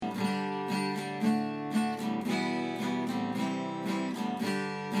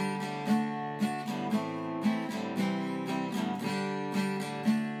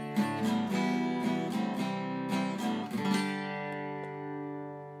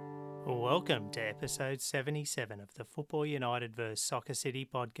Welcome to episode 77 of the Football United vs Soccer City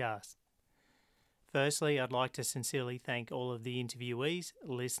podcast. Firstly, I'd like to sincerely thank all of the interviewees,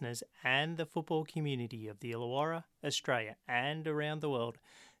 listeners and the football community of the Illawarra, Australia and around the world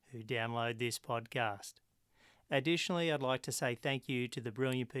who download this podcast. Additionally, I'd like to say thank you to the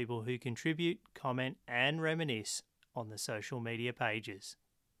brilliant people who contribute, comment and reminisce on the social media pages.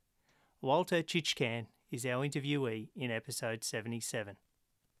 Walter Chichkan is our interviewee in episode 77.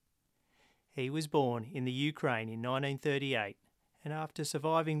 He was born in the Ukraine in 1938, and after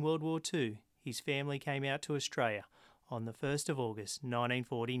surviving World War II, his family came out to Australia on the 1st of August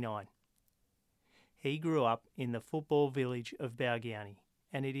 1949. He grew up in the football village of Balgownie,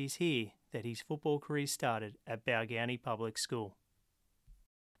 and it is here that his football career started at Balgownie Public School.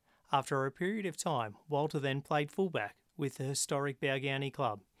 After a period of time, Walter then played fullback with the historic Balgownie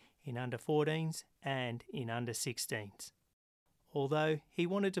club in under-14s and in under-16s. Although he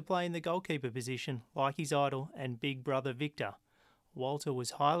wanted to play in the goalkeeper position like his idol and big brother Victor, Walter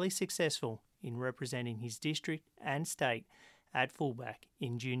was highly successful in representing his district and state at fullback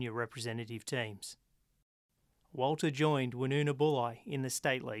in junior representative teams. Walter joined Woonona Bulli in the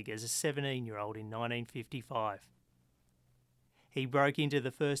State League as a 17-year-old in 1955. He broke into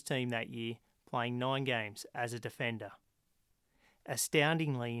the first team that year, playing 9 games as a defender.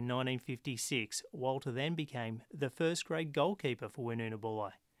 Astoundingly, in 1956, Walter then became the first-grade goalkeeper for Woonona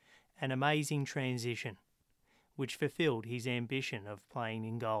Bulli, an amazing transition, which fulfilled his ambition of playing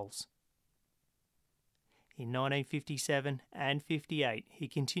in goals. In 1957 and 58, he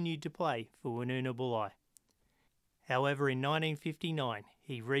continued to play for Woonona Bulli. However, in 1959,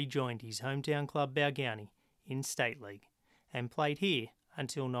 he rejoined his hometown club Balgownie in State League and played here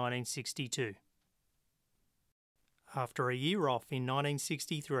until 1962. After a year off in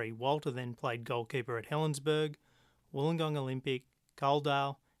 1963, Walter then played goalkeeper at Helensburgh, Wollongong Olympic,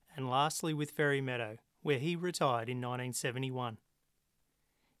 Coaldale and lastly with Ferry Meadow, where he retired in 1971.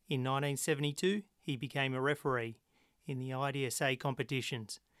 In 1972, he became a referee in the IDSA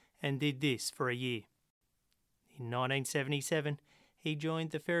competitions and did this for a year. In 1977, he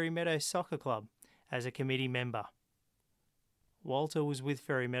joined the Ferry Meadow Soccer Club as a committee member. Walter was with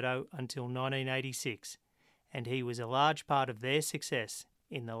Ferry Meadow until 1986, and he was a large part of their success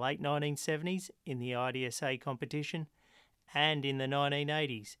in the late 1970s in the IDSA competition and in the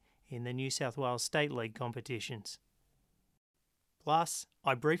 1980s in the New South Wales State League competitions. Plus,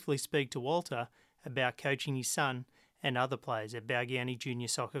 I briefly speak to Walter about coaching his son and other players at Balgownie Junior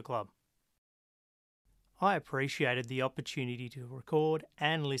Soccer Club. I appreciated the opportunity to record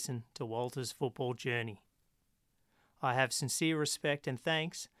and listen to Walter's football journey. I have sincere respect and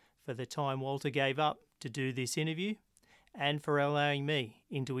thanks for the time Walter gave up to do this interview and for allowing me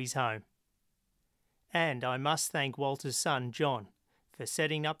into his home. And I must thank Walter's son, John, for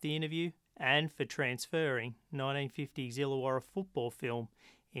setting up the interview and for transferring 1950s Illawarra football film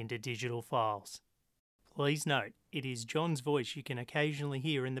into digital files. Please note, it is John's voice you can occasionally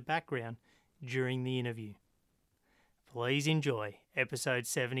hear in the background during the interview. Please enjoy episode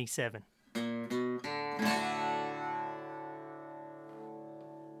 77.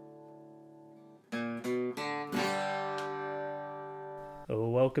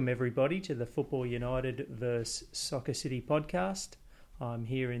 Welcome everybody to the Football United vs Soccer City podcast. I'm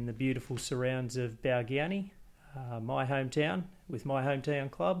here in the beautiful surrounds of Balgownie, my hometown, with my hometown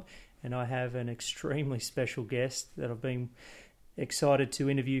club, and I have an extremely special guest that I've been excited to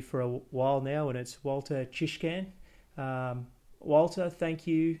interview for a while now, and it's Walter Chichkan. Walter, thank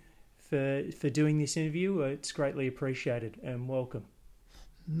you for doing this interview. It's greatly appreciated, and welcome.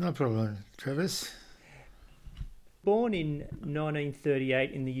 No problem, Travis. Born in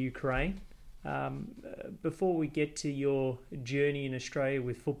 1938 in the Ukraine. Before we get to your journey in Australia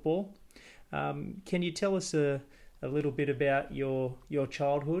with football, can you tell us a little bit about your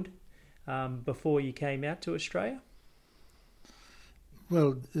childhood before you came out to Australia?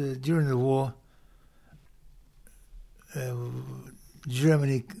 Well, during the war,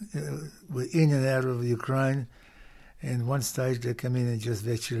 Germany were in and out of Ukraine, and one stage they came in and just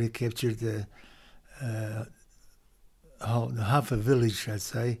virtually captured the half a village, I'd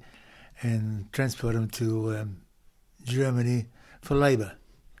say, and transport them to Germany for labour.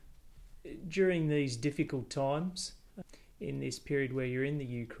 During these difficult times, in this period where you're in the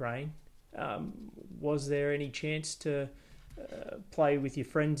Ukraine, was there any chance to play with your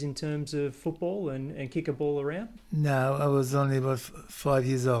friends in terms of football and kick a ball around? No, I was only about 4 or 5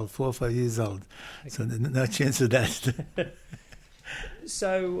 years old, okay. So no chance of that.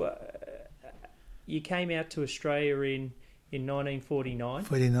 So you came out to Australia in 1949.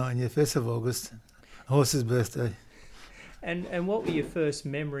 49, yeah, 1st of August, horse's birthday. And what were your first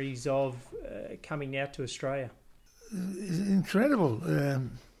memories of coming out to Australia? It's incredible.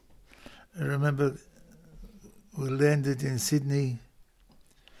 I remember we landed in Sydney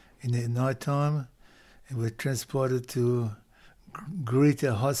in the night time and were transported to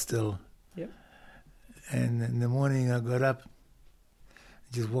Greta Hostel. Yep. And in the morning I got up,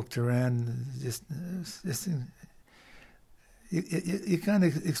 just walked around, you can't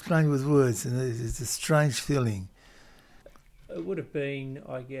explain with words, and it's a strange feeling. It would have been,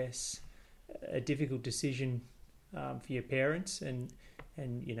 I guess, a difficult decision for your parents, and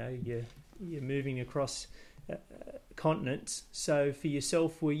you know you're moving across continents. So for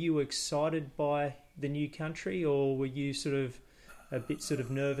yourself, were you excited by the new country, or were you sort of a bit sort of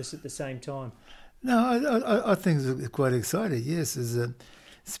nervous at the same time? No, I think it's quite exciting. Yes,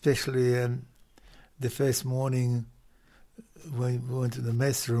 especially the first morning when we went to the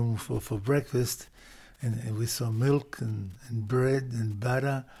mess room for breakfast, and we saw milk and bread and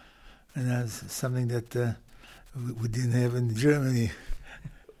butter, and that's something that we didn't have in Germany.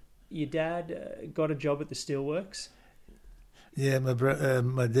 Your dad got a job at the steelworks? Yeah, my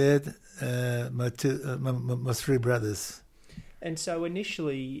dad, my three brothers. And so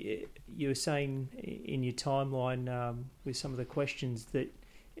initially, you were saying in your timeline with some of the questions that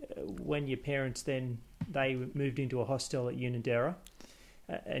when your parents they moved into a hostel at Unanderra,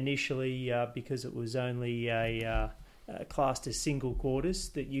 initially because it was only classed as single quarters,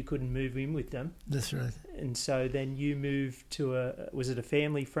 that you couldn't move in with them. That's right. And so then you moved to was it a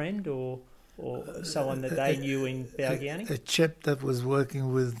family friend or someone that they knew in Balgownie? A chap that was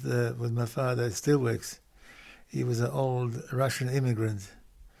working with my father at Steelworks. He was an old Russian immigrant,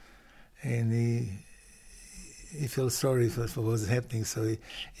 and he felt sorry for what was happening, so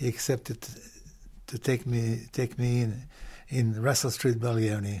he accepted to take me in Russell Street,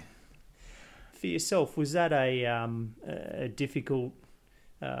 Balgownie. For yourself, was that a difficult,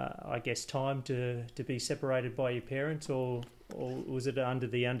 I guess, time to be separated by your parents, or was it under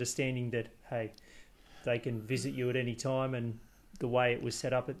the understanding that, hey, they can visit you at any time, and the way it was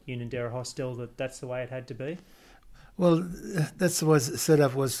set up at Unanderra Hostel, that's the way it had to be? Well, that's what set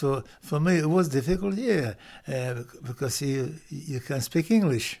up was for me. It was difficult, yeah, because you can't speak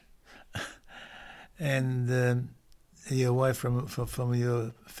English, and you're away from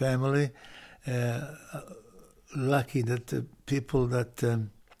your family. Lucky that the people that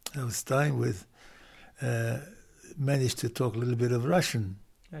I was staying with managed to talk a little bit of Russian.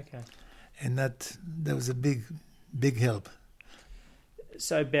 Okay. And that was a big help.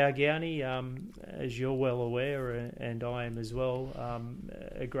 So Balgownie, as you're well aware, and I am as well,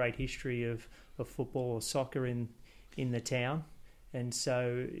 a great history of football or soccer in the town. And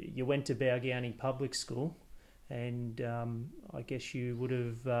so you went to Balgownie Public School, and I guess you would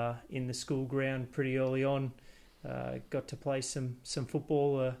have, in the school ground pretty early on, got to play some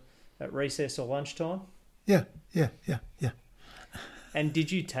football at recess or lunchtime? Yeah. And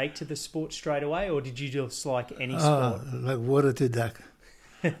did you take to the sport straight away, or did you just like any sport? Like water to duck.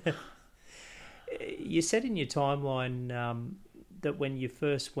 You said in your timeline that when you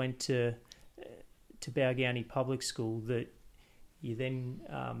first went to Balgownie Public School that you then,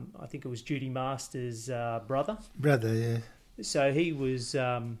 I think it was Judy Masters' brother. Brother, yeah. So he was,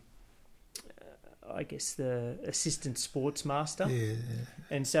 I guess, the assistant sports master. Yeah.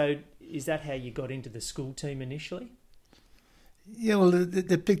 And so is that how you got into the school team initially? Yeah, well,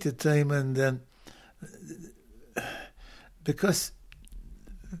 they picked a team, and because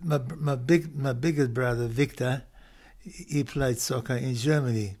my biggest brother Victor, he played soccer in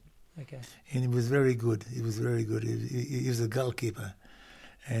Germany. Okay. And he was very good. He was a goalkeeper,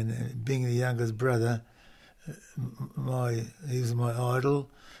 and being the youngest brother, he was my idol,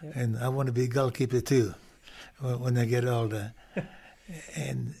 yep. And I want to be a goalkeeper too when I get older.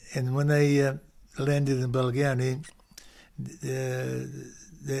 and when they landed in Balgownie,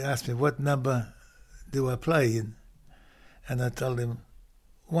 they asked me what number do I play in, and I told them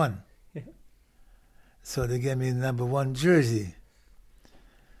 1. Yeah. So they gave me number 1 jersey.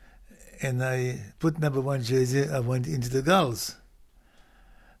 And I put number 1 jersey, I went into the goals.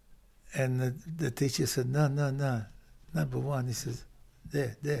 And the teacher said, no, number 1. He says,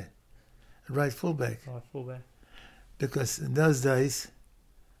 there, right fullback. Right fullback. Because in those days,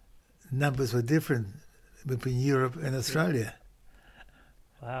 numbers were different between Europe and Australia.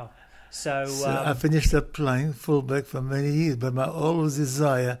 Wow. So I finished up playing fullback for many years, but my always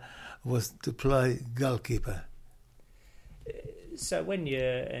desire was to play goalkeeper. So when you,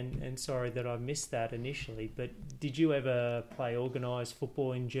 and sorry that I missed that initially, but did you ever play organised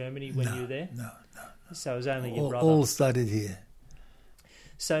football in Germany when you were there? No. So it was only your brother? All started here.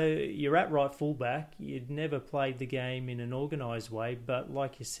 So you're at right fullback. You'd never played the game in an organised way, but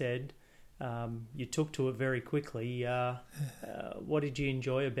like you said, you took to it very quickly. What did you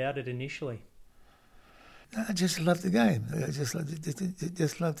enjoy about it initially? I just loved the game. I just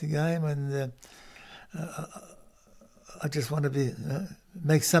loved the game, and I just want to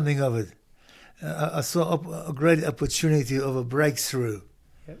make something of it. I saw a great opportunity of a breakthrough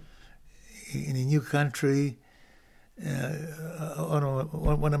in a new country. I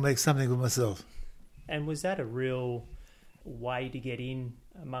want to make something of myself. And was that a real way to get in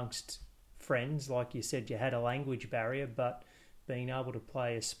amongst friends? Like you said, you had a language barrier, but being able to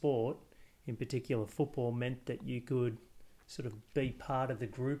play a sport, in particular football, meant that you could sort of be part of the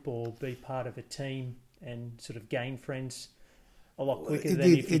group or be part of a team and sort of gain friends a lot quicker than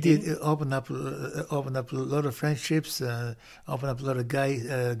if you didn't. It opened up a lot of friendships, opened up a lot of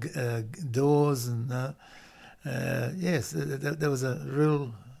gay doors, and yes, that was a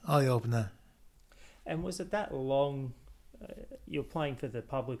real eye opener. And was it that long? You're playing for the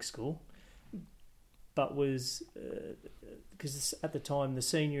public school, but was because at the time the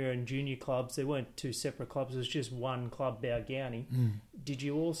senior and junior clubs, there weren't two separate clubs. It was just one club, Balgownie. Did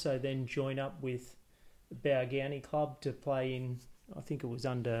you also then join up with Balgownie club to play in? I think it was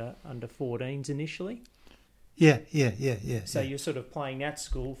under 14s initially. Yeah. So you're sort of playing at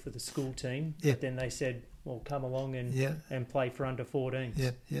school for the school team. Yeah. But then they said, "Well, come along and play for under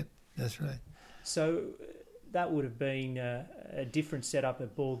 14s." Yeah, that's right. So that would have been a different setup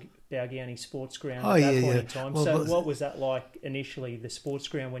at Balgownie Sports Ground Oh, at that yeah, point yeah. in time. Well, so what was that like initially, the sports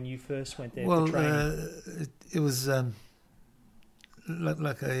ground, when you first went there Well, for training? it was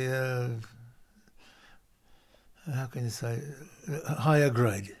like a how can you say, a higher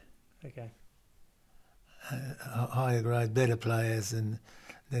grade. Okay. Higher grade, better players than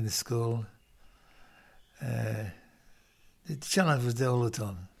the school. The challenge was there all the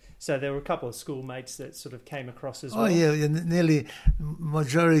time. So there were a couple of schoolmates that sort of came across as well. Oh yeah, nearly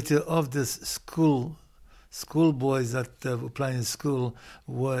majority of the school boys that were playing in school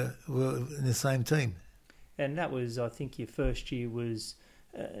were in the same team. And that was, I think, your first year was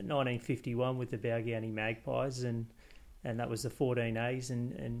 1951 with the Balgownie Magpies, and that was the 14As,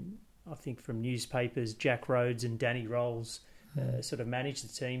 and I think from newspapers, Jack Rhodes and Danny Rolls sort of managed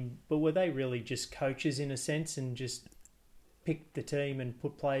the team. But were they really just coaches in a sense and just picked the team and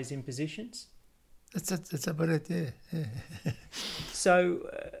put players in positions? That's about it, yeah. So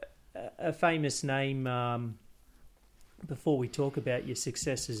a famous name, before we talk about your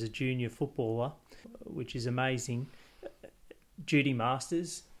success as a junior footballer, which is amazing, Judy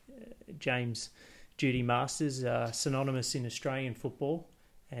Masters, James Judy Masters, synonymous in Australian football,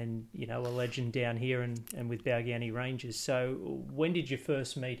 and a legend down here and with Balgownie Rangers. So when did you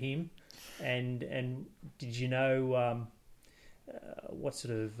first meet him, and did you know what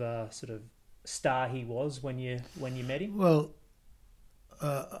sort of star he was when you met him? Well,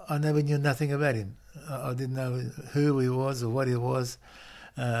 I never knew nothing about him. I didn't know who he was or what he was,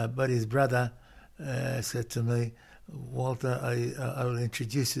 but his brother said to me, "Walter, I will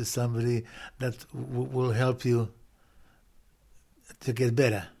introduce you to somebody that will help you to get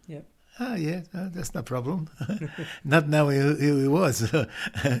better." Yep. Oh, yeah, that's no problem. Not knowing who he was,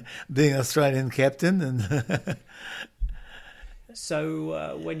 being Australian captain. And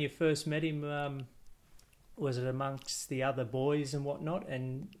So when you first met him, was it amongst the other boys and whatnot?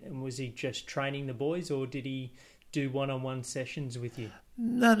 And was he just training the boys, or did he do one-on-one sessions with you?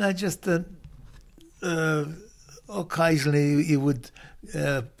 No, just occasionally he would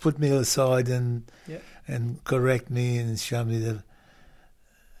put me aside and correct me and show me the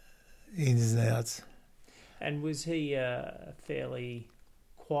ins and outs. And was he a fairly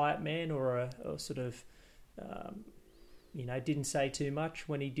quiet man, or a sort of, didn't say too much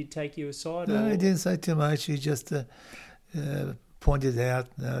when he did take you aside? No, or? he didn't say too much. He just pointed out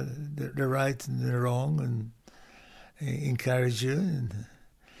the right and the wrong, and encouraged you. And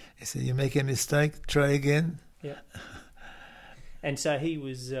he said, "You make a mistake, try again." Yeah. And so he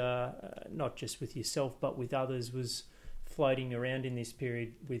was not just with yourself, but with others, was floating around in this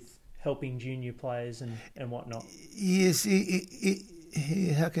period with helping junior players and whatnot. Yes, he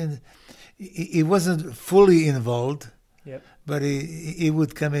wasn't fully involved. Yep. But he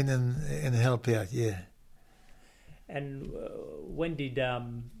would come in and help out, yeah. And when did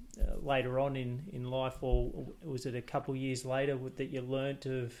later on in life, or was it a couple of years later, that you learnt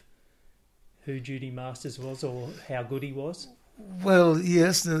of who Judy Masters was, or how good he was? Well,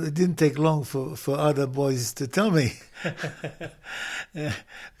 yes, it didn't take long for other boys to tell me.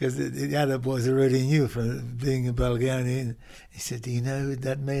 Because the other boys already knew from being in Balgownie. He said, "Do you know who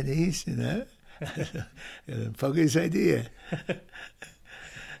that man is, Foggy's idea."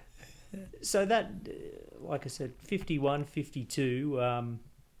 So that, like I said, 51, 52,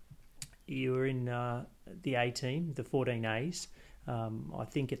 you were in the A team, the 14As. I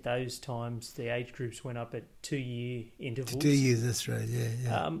think at those times the age groups went up at 2-year intervals. 2 years, that's right,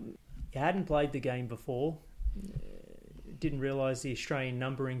 yeah. You hadn't played the game before. Didn't realise the Australian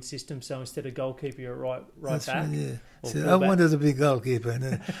numbering system, so instead of goalkeeper, you're right that's back. Right, yeah. So I fullback. wanted to be goalkeeper,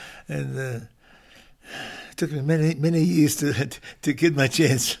 and it took me many years to get my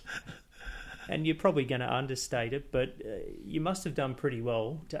chance. And you're probably going to understate it, but you must have done pretty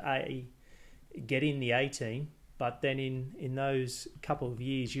well to get in the A team. But then in those couple of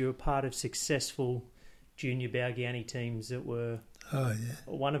years, you were part of successful junior Balgownie teams that were. Oh yeah.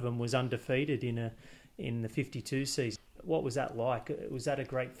 One of them was undefeated in the 52 season. What was that like? Was that a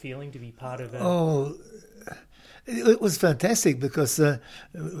great feeling to be part of? It was fantastic because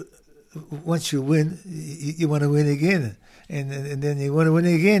once you win, you want to win again, and then you want to win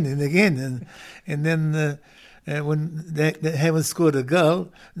again and again, and then. When they haven't scored a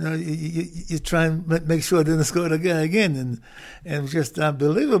goal, you try and make sure they don't score a goal again, and it was just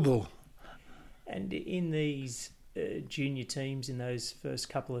unbelievable. And in these junior teams in those first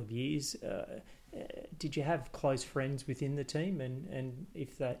couple of years, did you have close friends within the team? And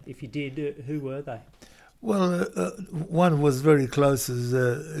if you did, who were they? Well, one was very close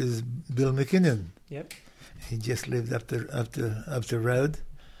is Bill McKinnon. Yep. He just lived up the road,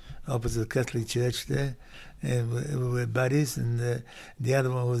 opposite the Catholic Church there. And we were buddies, and the other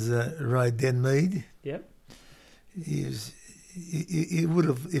one was Ray Denmead. Yep. He would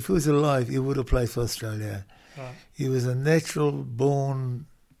have, if he was alive, he would have played for Australia. Right. He was a natural-born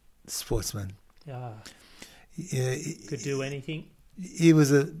sportsman. Could do anything. He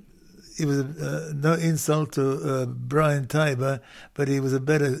was no insult to Brian Tabor, but he was a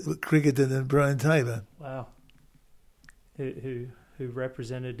better cricketer than Brian Tabor. Wow. Who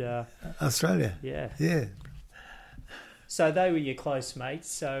represented Australia? Yeah. Yeah. So they were your close mates.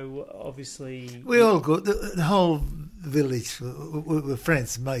 So obviously we all got the whole village. We were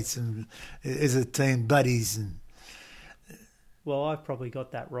friends, mates, and as a team, buddies. And well, I probably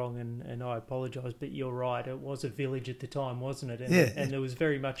got that wrong, and I apologise, but you're right. It was a village at the time, wasn't it? And, yeah. And there was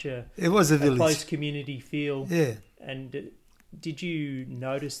very much a village, close community feel. Yeah. And did you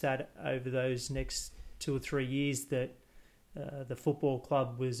notice that over those next 2 or 3 years that the football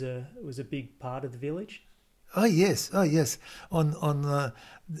club was a big part of the village? Oh yes. On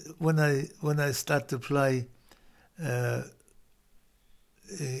when I started to play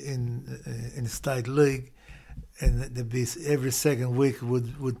in state league, and every second week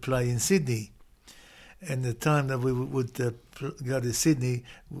would play in Sydney, and the time that we would go to Sydney,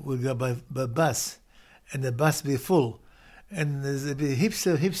 we'd go by bus, and the bus be full, and there'd be heaps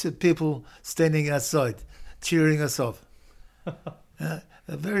of people standing outside cheering us off.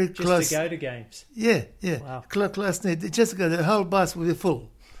 Very just close. To go to games. Yeah. Wow. Close knit. Just go. The whole bus will be full.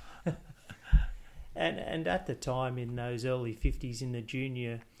 And at the time, in those early 50s, in the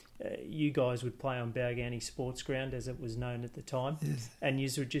junior, you guys would play on Balgownie Sports Ground, as it was known at the time. Yes. And you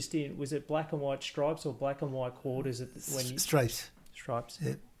were just in. Was it black and white stripes or black and white quarters Stripes. Stripes.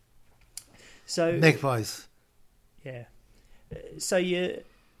 Yeah. So magpies. Yeah. So you're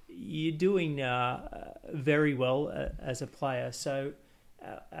doing very well as a player. So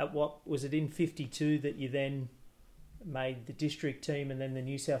at what was it in 52 that you then made the district team and then the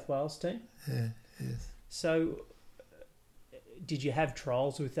New South Wales team? Yeah. Yes. So did you have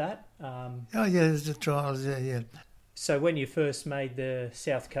trials with that? Oh yeah, there's the trials. Yeah. So when you first made the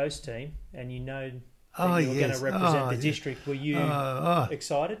South Coast team and you know that you were yes. going to represent the district, were you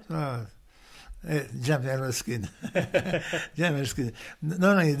excited? Jumped out of the skin.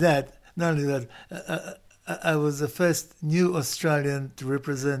 Not only that, I was the first new Australian to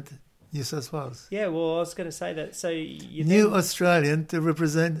represent New South Wales. Yeah, well, I was going to say that. So Australian to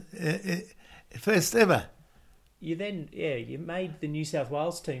represent first ever. You made the New South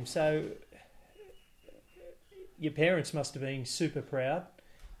Wales team. So your parents must have been super proud,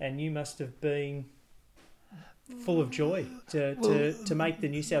 and you must have been full of joy to make the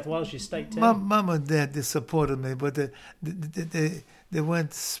New South Wales your state team. Mum and Dad, they supported me, but they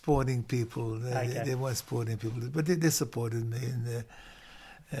weren't sporting people. They weren't sporting people, but they supported me,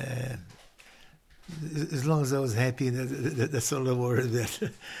 and as long as I was happy, that's all I worried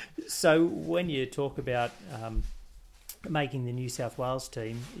about. So when you talk about making the New South Wales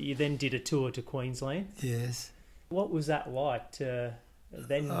team, you then did a tour to Queensland. Yes. What was that like to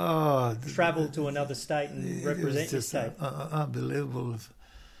then travel to another state and represent your state? Unbelievable.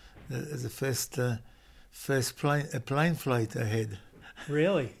 As the first plane flight I had.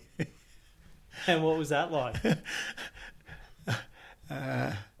 Really? And what was that like?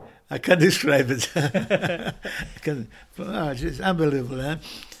 I can't describe it. It's unbelievable, huh?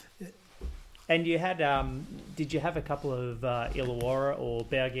 And you had, did you have a couple of Illawarra or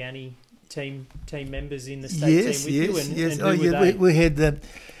Balgownie team members in the state team with you? Yes. And who were they?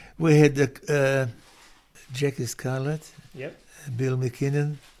 We had Jackie Scarlett, Yep. Bill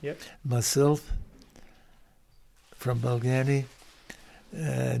McKinnon, Yep. myself from Balgownie,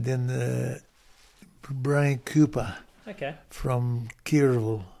 then Brian Cooper Okay. from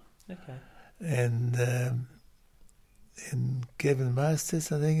Kirriville, Okay. and Kevin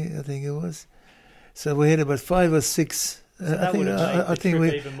Masters, I think it was. So we had about 5 or 6. So that would have made the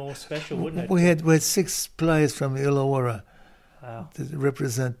trip even more special, wouldn't it? We had 6 players from Illawarra Wow. to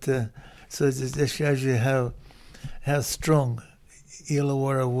represent. So it just shows you how strong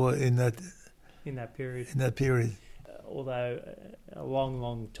Illawarra were in that period. Although a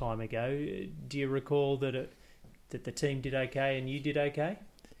long time ago, do you recall that the team did okay and you did okay?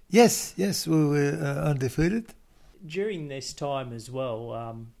 Yes, we were undefeated. During this time as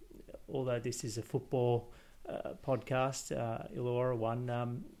well, although this is a football podcast, Illawarra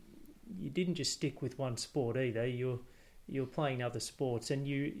one, you didn't just stick with one sport either. You're playing other sports, and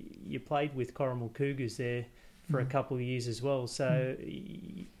you played with Corrimal Cougars there for a couple of years as well. So,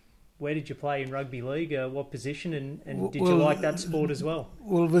 where did you play in rugby league? What position, and did you like that sport as well?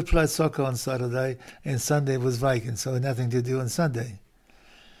 Well, we played soccer on Saturday, and Sunday was vacant, so nothing to do on Sunday.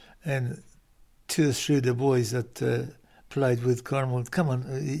 And 2 or 3 of the boys that played with Corrimal, come on,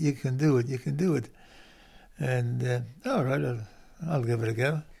 you can do it. And all right, I'll give it a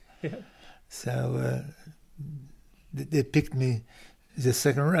go. Yeah. So they picked me the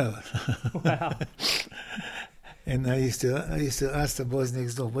second row. Wow. And I used to ask the boys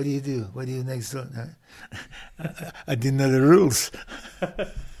next door, "What do you do? What do you do next door?" I didn't know the rules.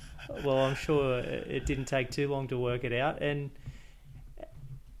 Well, I'm sure it didn't take too long to work it out. And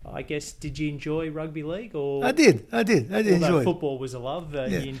I guess, did you enjoy rugby league? Or I did enjoy it. Football was a love.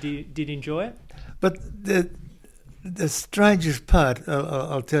 You did enjoy it. But the strangest part,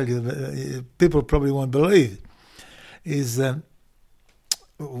 I'll tell you, people probably won't believe, is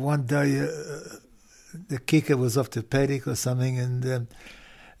one day the kicker was off to paddock or something, and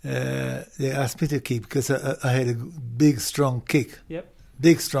they asked me to kick because I had a big, strong kick. Yep.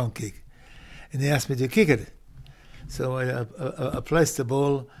 Big, strong kick. And they asked me to kick it. So I placed the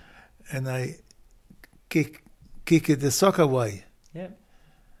ball and I kick it the soccer way. Yep.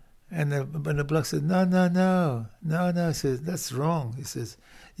 And the bloke said, no. He says, that's wrong. He says,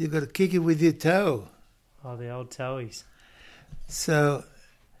 you've got to kick it with your toe. Oh, the old toeies. So,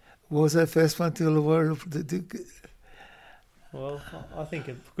 was I first one to Illawarra? Well, I think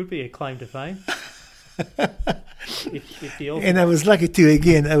it could be a claim to fame. And I was lucky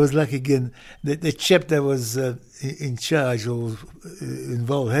again. The chap that was in charge or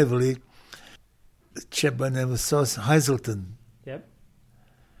involved heavily, the chap by the name of Sauce Hazelton. Yep.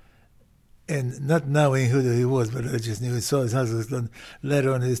 And not knowing who he was, but I just knew Sauce Hazelton.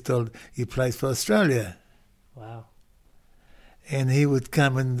 Later on, he was told he plays for Australia. Wow. And he would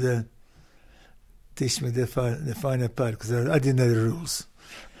come and teach me the finer part because I didn't know the rules.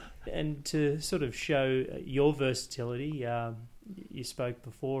 And to sort of show your versatility, you spoke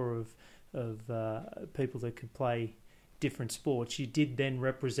before of people that could play different sports. You did then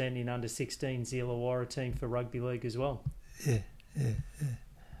represent in under-16s the Illawarra team for rugby league as well. Yeah.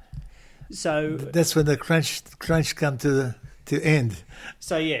 So that's when the crunch come to end.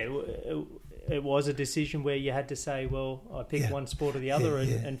 So yeah, it was a decision where you had to say, well, I picked one sport or the other,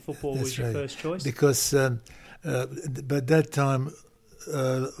 and football was your first choice. Because by that time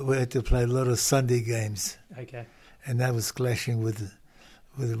we had to play a lot of Sunday games. Okay. And that was clashing with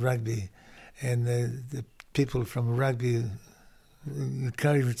rugby, and the people from rugby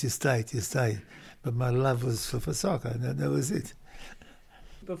encouraged me to stay. But my love was for soccer. That was it.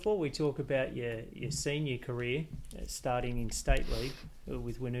 Before we talk about your senior career, starting in State League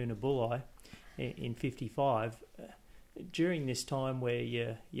with Woonona Bulli in 55, during this time where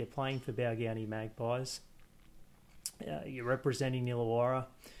you're playing for Balgownie Magpies, you're representing Illawarra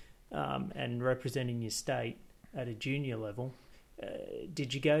and representing your state at a junior level,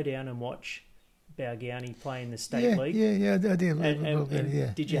 did you go down and watch Balgownie play in the State League? Yeah, I did.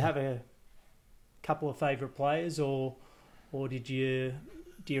 And did you have a couple of favourite players, or do you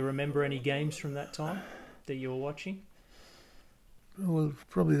remember any games from that time that you were watching? Well,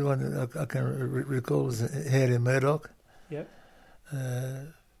 probably the one that I can recall was Harry Murdoch. Yep.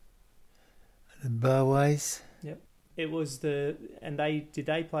 The Barways. Yep. It was did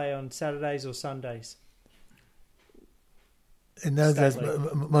they play on Saturdays or Sundays? In those days,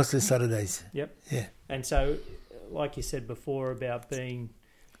 mostly Saturdays. Yep. Yeah. And so, like you said before about being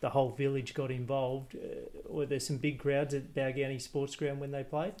the whole village got involved. Were there some big crowds at Balgownie Sports Ground when they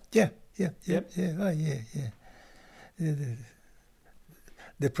played? Yep. Oh,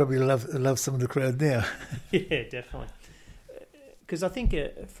 they probably love some of the crowd now. Yeah, definitely. Because I think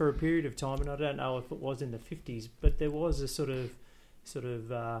for a period of time, and I don't know if it was in the 50s, but there was a sort of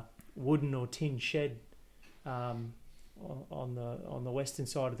wooden or tin shed on the western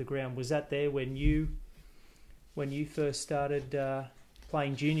side of the ground. Was that there when you first started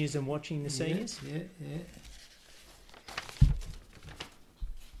playing juniors and watching the seniors? Yeah.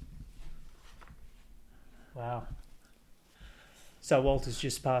 Wow. So Walter's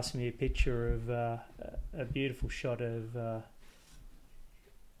just passed me a picture of a beautiful shot of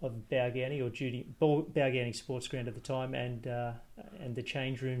Balgownie or Balgownie Sports Ground at the time, and the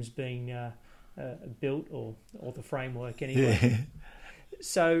change rooms being built or the framework anyway. Yeah.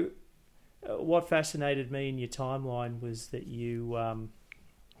 So, what fascinated me in your timeline was that you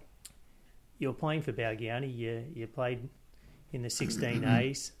were playing for Balgownie. You played in the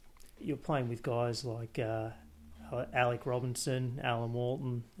 16As. You're playing with guys like Alec Robinson, Alan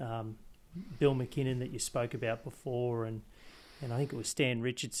Walton, Bill McKinnon that you spoke about before, and I think it was Stan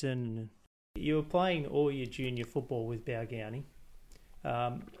Richardson. You were playing all your junior football with Balgownie.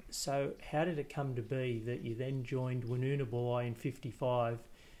 So how did it come to be that you then joined Woonona Bulli in 55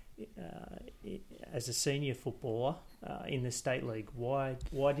 as a senior footballer in the State League? Why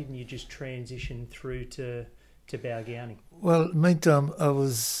didn't you just transition through to Balgownie? Well, meantime, I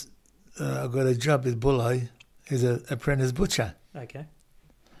got a job at Bulli as an apprentice butcher. Okay.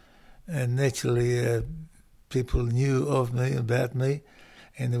 And naturally, people knew about me,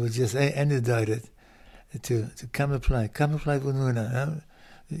 and they were just annotated to come and play Woonona.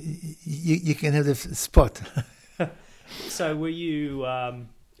 You can have the spot. So were you?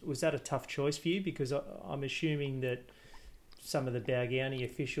 Was that a tough choice for you? Because I'm assuming that some of the Balgownie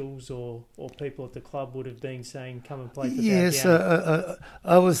officials or people at the club would have been saying, "Come and play for Balgownie." Yes,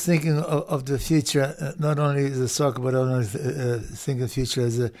 I was thinking of the future, not only as a soccer, but I was thinking of the future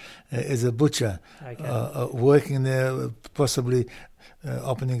as a butcher, Okay. working there, possibly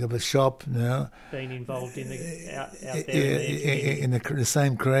opening up a shop now. Being involved in out there in the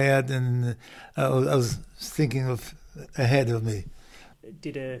same crowd, and I was thinking of ahead of me.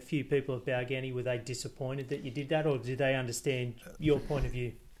 Did a few people at Balgownie, were they disappointed that you did that, or did they understand your point of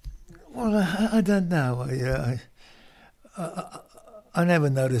view? Well, I don't know. I never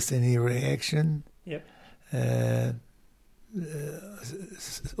noticed any reaction. Yep.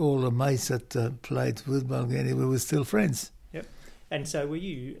 All the mates that played with Balgownie, we were still friends. Yep. And so were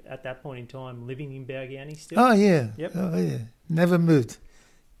you, at that point in time, living in Balgownie still? Oh, yeah. Yep. Oh, yeah. Never moved.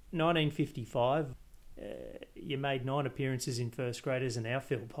 1955, you made 9 appearances in first grade as an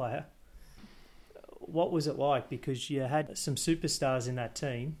outfield player. What was it like? Because you had some superstars in that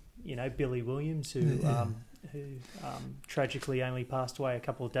team, Billy Williams, who tragically only passed away a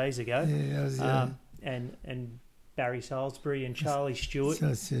couple of days ago, and Barry Salisbury and Charlie Stewart.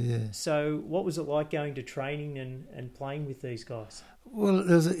 So what was it like going to training and playing with these guys? Well,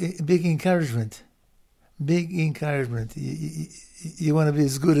 there was a big encouragement. You want to be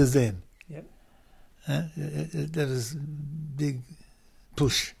as good as them. Yep. That was big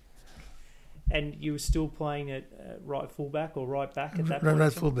push. And you were still playing at right fullback or right back at that point?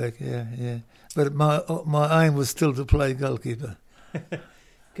 Right fullback, yeah. But my aim was still to play goalkeeper.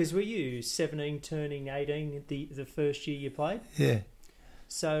 Because were you 17 turning 18 the first year you played? Yeah.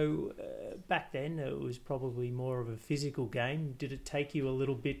 So back then it was probably more of a physical game. Did it take you a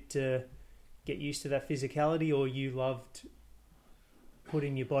little bit to get used to that physicality, or you loved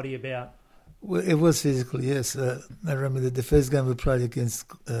putting your body about? Well, it was physical, yes. I remember the first game we played against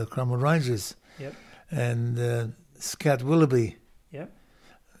Cromwell Rangers. Yep. And Scout Willoughby. Yep.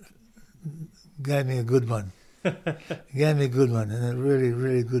 Gave me a good one. And a really,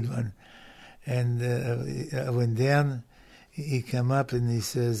 really good one. And I went down. He came up and he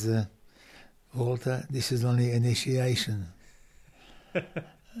says, "Walter, this is only initiation."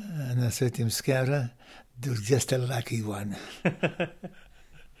 And I said to him, "Scouter, do just a lucky one."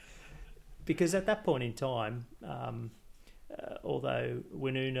 Because at that point in time, although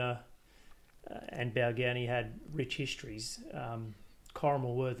Woonona and Balgownie had rich histories,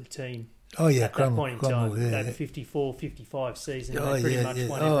 Corrimal were the team. Oh, yeah, at that point in time. Yeah, that 54-55 season, they pretty much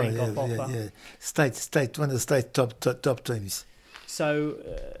won every golf offer. Yeah. State, one of the state top teams. So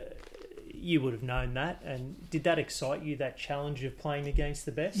you would have known that, and did that excite you, that challenge of playing against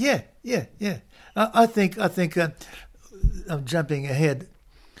the best? Yeah. I think I'm jumping ahead,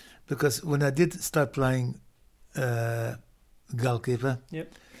 because when I did start playing goalkeeper,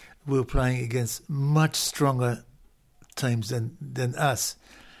 yep, we were playing against much stronger teams than us.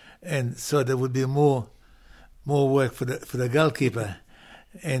 and so there would be more work for the goalkeeper,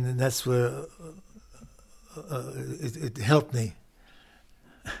 and that's where it helped me.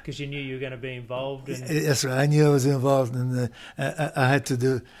 Because you knew you were going to be involved. And That's right. I knew I was involved, and I had to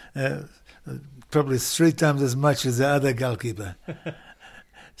do probably 3 times as much as the other goalkeeper.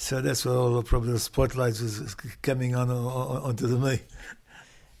 So that's where all the spotlights was coming onto me.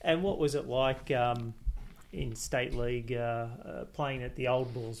 And what was it like in State League playing at the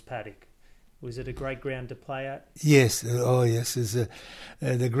Old Bulls paddock? Was it a great ground to play at? Yes. Oh, yes.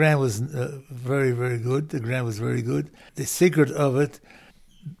 The ground was very, very good. The ground was very good. The secret of it,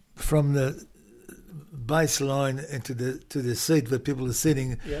 from the baseline into to the seat where people are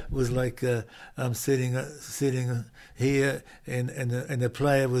sitting, was like I'm sitting here, and the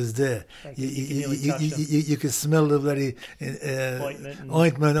player was there. You could smell the bloody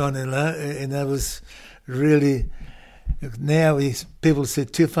ointment on it, and that was really. Now people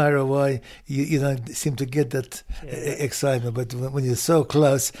sit too far away, you don't seem to get that excitement. But when you're so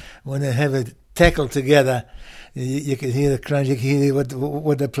close, when they have it tackled together, you can hear the crunch, you can hear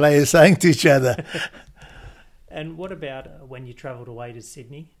what the players saying to each other. And what about when you travelled away to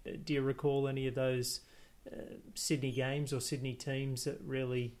Sydney? Do you recall any of those Sydney games or Sydney teams that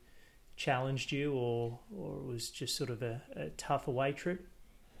really challenged you, or it was just sort of a tough away trip?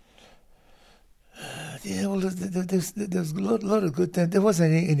 Yeah, well, there's a lot of good teams. There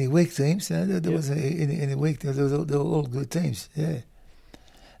wasn't any weak teams. There wasn't any weak teams. They were all good teams. Yeah.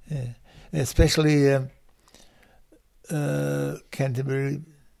 Especially Canterbury,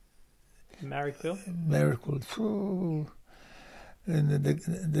 Marrickville. And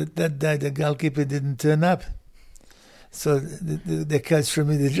that day the goalkeeper didn't turn up, so the coach threw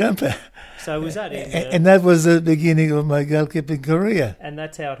me the jumper. So was that it? And that was the beginning of my goalkeeping career. And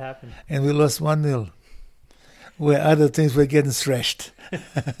that's how it happened. And we lost 1-0, where other teams were getting thrashed.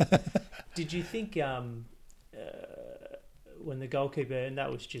 Did you think when the goalkeeper, and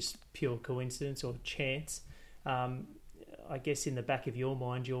that was just pure coincidence or chance, I guess in the back of your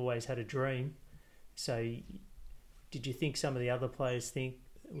mind you always had a dream. So did you think some of the other players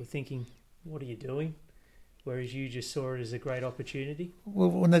were thinking, what are you doing? Whereas you just saw it as a great opportunity? Well,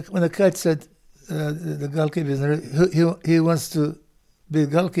 when the coach said the goalkeeper, he wants to be a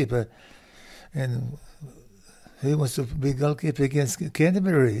goalkeeper, and he wants to be goalkeeper against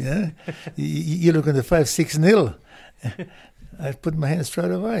Canterbury. Yeah? You're looking at 5-6-0. I put my hand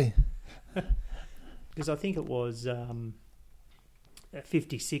straight away. Because I think it was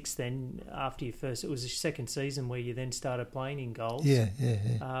 56 then, after your first... It was the second season where you then started playing in goals. Yeah.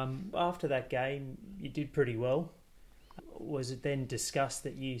 After that game, you did pretty well. Was it then discussed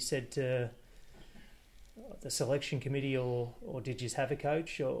that you said to the selection committee, or did you just have a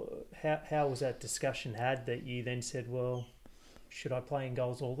coach? Or how was that discussion had that you then said, well, should I play in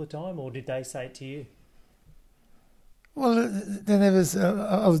goals all the time? Or did they say it to you? Well, then I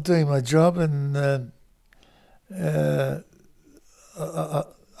was doing my job, and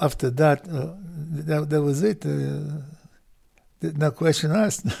after that, that was it. No question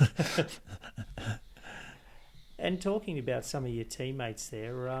asked. And talking about some of your teammates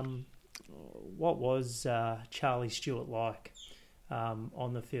there, what was Charlie Stewart like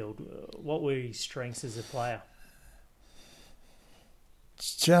on the field? What were his strengths as a player?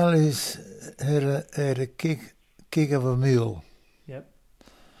 Charlie's had a kick of a mule. Yep.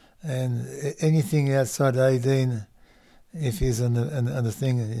 And anything outside 18, if he's on the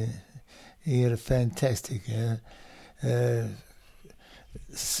thing, he had a fantastic. The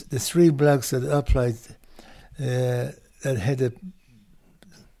 3 blokes that I played that had a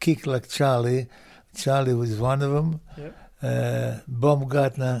kick like Charlie. Charlie was one of them. Yep.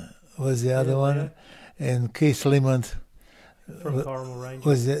 Baumgartner was the other one, and Keith Limont from Corrimal Rangers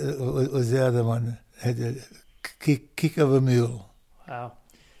was the other one. Had a kick of a mule. Wow.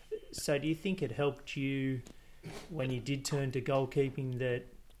 So do you think it helped you when you did turn to goalkeeping, that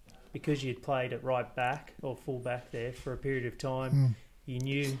because you'd played at right back or full back there for a period of time, you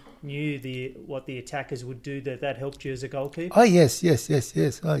knew what the attackers would do, that helped you as a goalkeeper? Oh yes.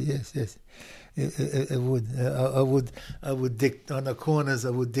 Oh yes. It would. I would on the corners. I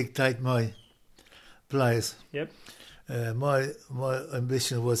would dictate my players. Yep. My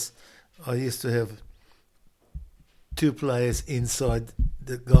ambition was, I used to have 2 players inside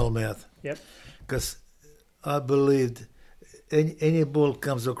the goal mouth. Yep. Because I believed any ball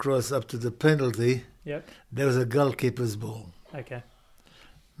comes across up to the penalty. Yep. That was a goalkeeper's ball. Okay.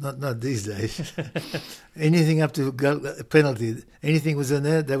 Not these days. Anything up to penalty, anything was in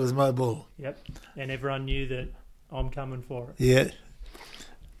there, that was my ball. Yep. And everyone knew that I'm coming for it. Yeah.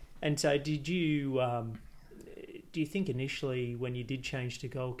 And so did you Do you think initially when you did change to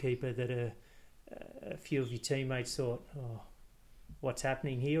goalkeeper that a few of your teammates thought, oh, what's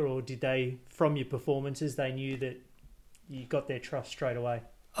happening here? Or did they, from your performances, they knew that you got their trust straight away?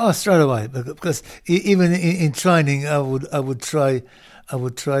 Oh, straight away, because even in training, I would try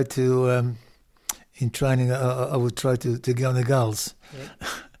to in training I would try to go on the goals. Yep.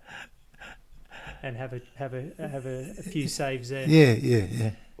 And have a few saves there.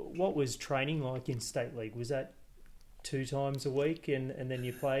 Yeah. What was training like in State League? Was that 2 times a week, and then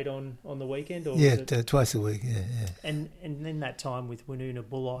you played on the weekend? Or yeah, was it... twice a week. Yeah. And then that time with Woonona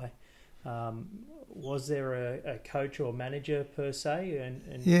Bulli, was there a coach or manager per se?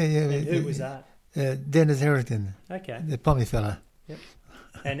 And who was that? Dennis Harrington. Okay. The pommy fella. Yep.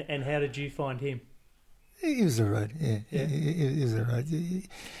 And how did you find him? He was all right. Yeah. He was all right.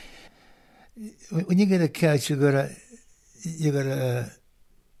 When you get a coach, you gotta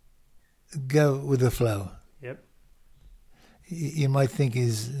go with the flow. Yep. You might think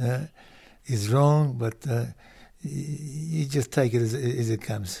he's wrong, but you just take it as it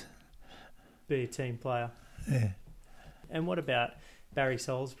comes. Be a team player. Yeah. And what about Barry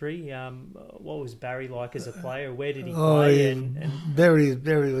Salisbury? What was Barry like as a player? Where did he play? Yeah. And Barry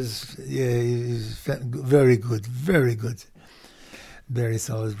was he was very good. Barry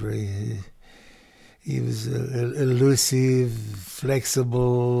Salisbury. He was elusive,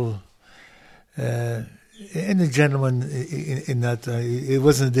 flexible, and a gentleman in that. He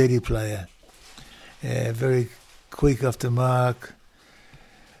wasn't a dirty player. Very quick off the mark.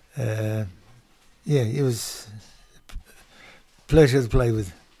 It was a pleasure to play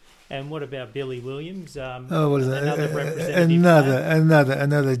with. And what about Billy Williams? Another representative.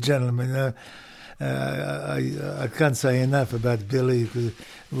 Another gentleman. I can't say enough about Billy because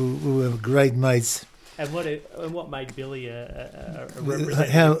we were great mates. And what made Billy a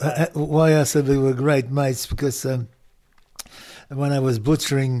representative? Why I said we were great mates because when I was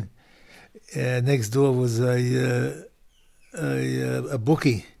butchering, next door was a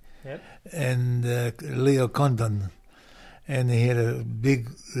bookie, yep. And Leo Condon, and he had a big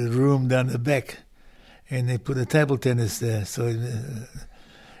room down the back, and they put a table tennis there, so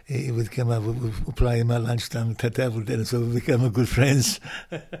he would come up, we'd play him at lunchtime, table tennis, so we became good friends.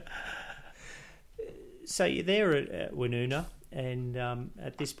 So you're there at Woonona, and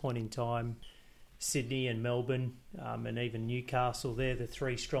at this point in time, Sydney and Melbourne and even Newcastle, they're the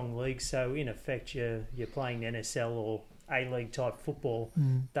 3 strong leagues. So in effect, you're playing NSL or A-League type football.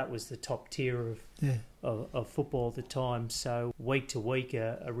 That was the top tier of football at the time. So week to week,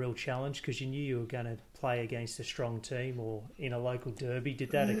 a real challenge because you knew you were going to play against a strong team or in a local derby.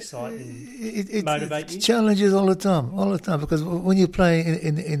 Did that excite and motivate you? Challenges all the time. Because when you play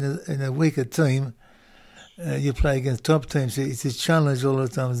in a weaker team, you play against top teams. It's a challenge all the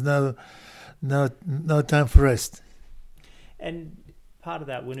time. There's no time for rest. And part of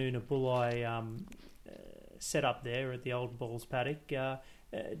that Woonona Bulli set up there at the old Balls Paddock.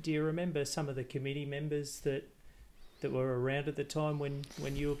 Do you remember some of the committee members that were around at the time when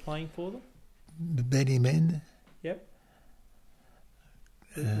you were playing for them? Benny Mend. Yep.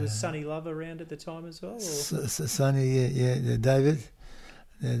 Was Sonny Love around at the time as well? Sonny, yeah, David,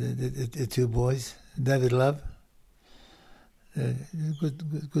 the 2 boys. David Love,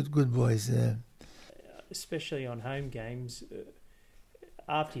 good boys. Especially on home games.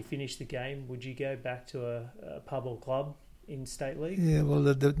 After you finish the game, would you go back to a pub or club in State League? Yeah, well,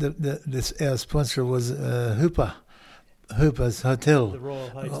 our sponsor was Hooper's Hotel. The Royal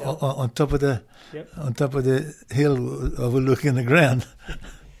Hotel. On top of the hill overlooking the ground.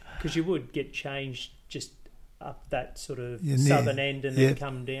 Because you would get changed just up that sort of southern end and then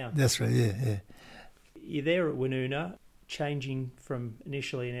come down. That's right. Yeah. You're there at Woonona, changing from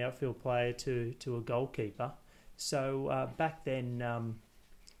initially an outfield player to a goalkeeper. So back then,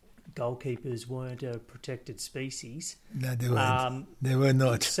 goalkeepers weren't a protected species. No, they weren't. They were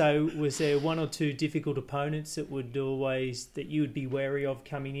not. So was there 1 or 2 difficult opponents that you would be wary of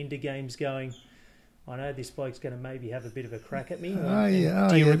coming into games going, I know this bloke's going to maybe have a bit of a crack at me?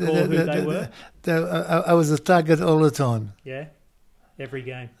 Do you recall who they were? I was a target all the time. Yeah? Every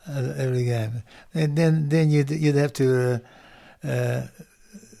game? Every game. And then you'd have to, what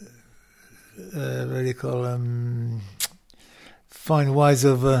do you call find ways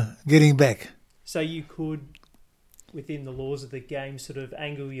of getting back. So you could, within the laws of the game, sort of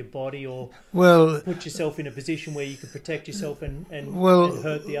angle your body or put yourself in a position where you could protect yourself and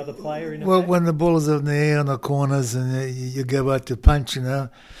hurt the other player in effect? When the ball is in the air on the corners and you go out to punch,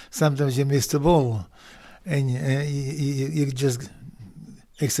 sometimes you miss the ball and you just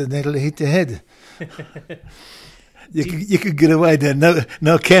accidentally hit the head. You could get away there,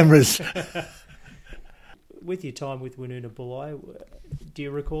 no cameras. with your time with Woonona Bulli, do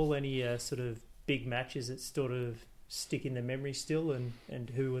you recall any sort of big matches that sort of stick in the memory still, and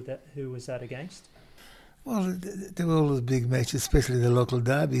who was that against? Well, there were always big matches, especially the local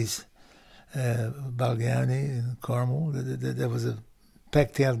derbies. Balgownie and Carmel. There was a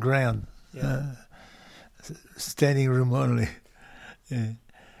packed out ground, standing room only. Yeah.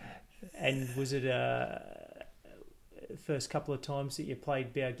 And was it first couple of times that you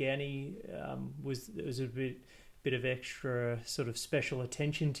played Balgownie? Was a bit of extra sort of special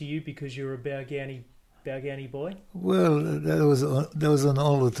attention to you because you're a Balgownie boy? Well, that was on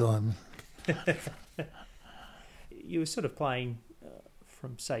all the time. You were sort of playing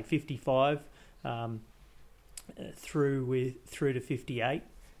from say 55 through to 58.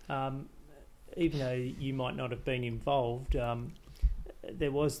 Even though you might not have been involved,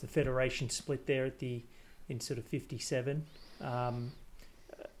 there was the federation split there in sort of 57. How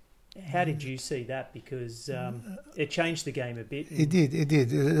did you see that? Because it changed the game a bit. It did.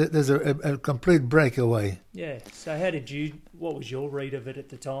 There's a complete breakaway. Yeah. So what was your read of it at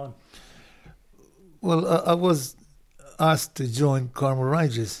the time? Well, I was asked to join Carmel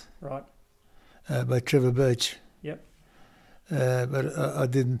Rangers. Right. By Trevor Birch. Yep. But I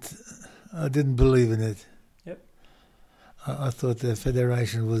didn't believe in it. Yep. I thought the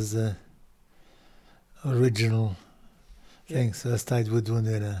federation was the original thing, so I stayed with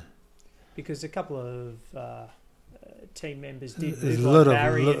Woonona. Because a couple of team members did There's move a on,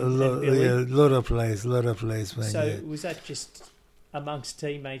 Barry and Billy. Yeah, a lot of players. So was that just amongst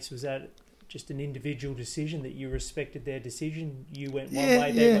teammates? Was that just an individual decision that you respected their decision? You went one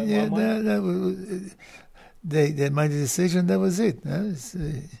way, they went one way? They made a decision, that was it. No?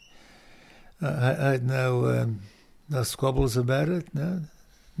 I had no squabbles about it, no,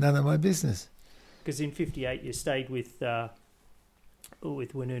 none of my business. Because in 58 you stayed with Woonona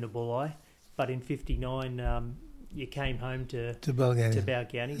Bulli, but in 59 you came home to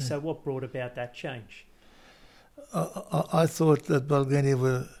Balgownie. Yeah. So what brought about that change? I thought that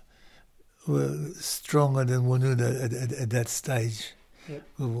Balgownie were stronger than Woonona at that stage. Yep.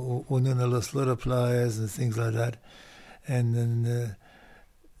 Woonona lost a lot of players and things like that, and then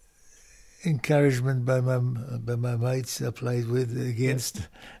encouragement by my mates I played with against,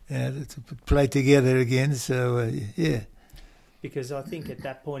 to play together again. So yeah. Because I think at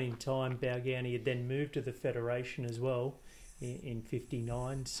that point in time, Balgownie had then moved to the federation as well in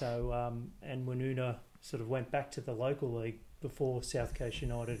 59. So and Woonona sort of went back to the local league before South Coast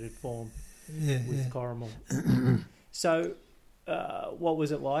United had formed with Corrimal. So what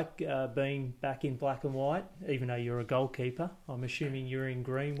was it like being back in black and white, even though you're a goalkeeper? I'm assuming you're in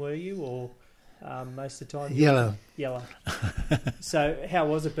green, were you, or most of the time? Yellow. So how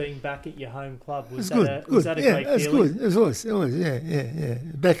was it being back at your home club? Was that a great feeling? It was, yeah.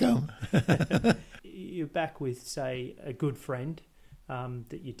 Back home. You're back with, say, a good friend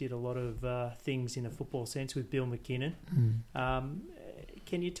that you did a lot of things in a football sense with Bill McKinnon.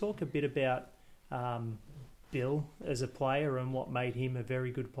 Can you talk a bit about Bill as a player and what made him a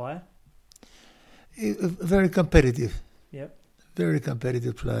very good player? Very competitive. Yep. Very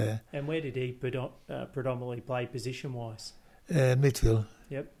competitive player. And where did he predominantly play position-wise? Midfield.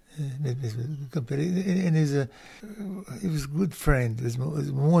 Yep. Competitive, and he was a good friend. He was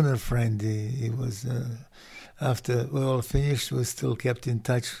more than a friend. He was, after we all finished, we still kept in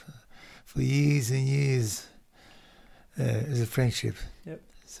touch for years and years as a friendship. Yep.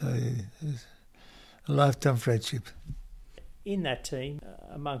 So it was a lifetime friendship. In that team,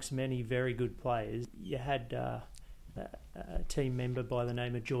 amongst many very good players, you had a team member by the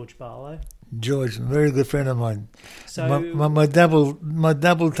name of George Barlow. George, a very good friend of mine. So my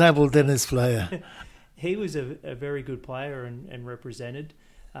double table tennis player. He was a very good player and represented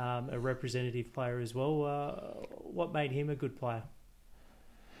a representative player as well. What made him a good player?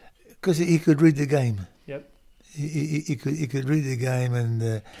 Because he could read the game. Yep. He could read the game,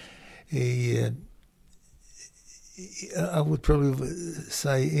 and I would probably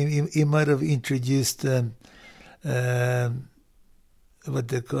say he might have introduced what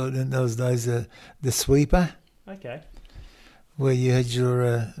they called in those days the sweeper. Okay. Where you had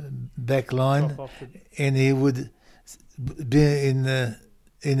your back line, and he would be in the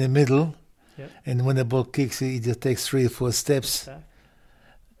middle, yep. And when the ball kicks, he just takes 3 or 4 steps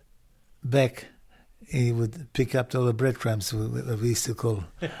back, and he would pick up all the breadcrumbs, what we used to call.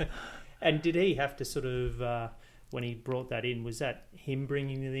 And did he have to sort of, when he brought that in, was that him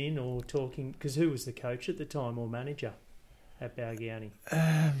bringing it in or talking? Because who was the coach at the time or manager at Balgownie?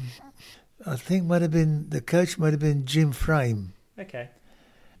 I think the coach might have been Jim Frame. Okay.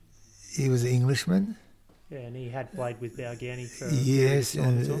 He was an Englishman. Yeah, and he had played with Balgownie for yes, a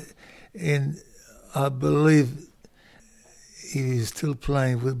time. And I believe he is still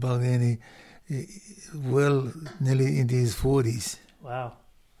playing with Balgani well nearly into his 40s. Wow.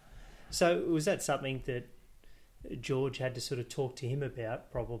 So was that something that George had to sort of talk to him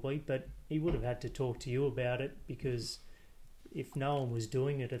about, probably, but he would have had to talk to you about it, because if no one was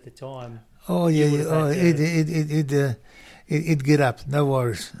doing it at the time... Oh, yeah, it'd get up, no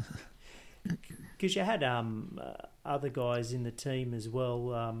worries. Because you had other guys in the team as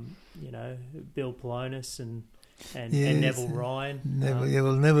well, Bill Palonis and Neville Ryan.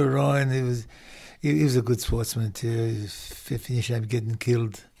 Neville Ryan, he was a good sportsman too. He finished up getting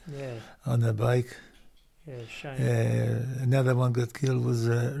killed on a bike. Yeah, shame. Another one got killed was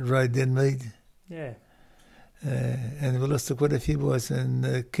Ray Denmead. Yeah. And we lost quite a few boys. And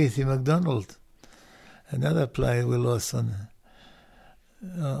Keithy MacDonald, another player we lost on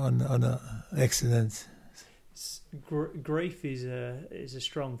an accident. Grief is a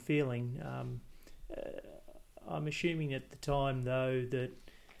strong feeling. I'm assuming at the time, though, that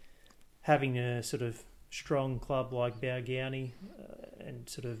having a sort of strong club like Balgownie and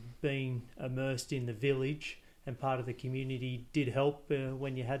sort of being immersed in the village and part of the community did help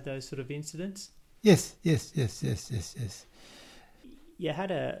when you had those sort of incidents? Yes. You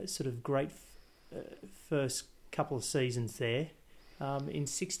had a sort of great first couple of seasons there. In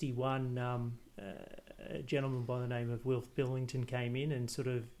 61, a gentleman by the name of Wilf Billington came in, and sort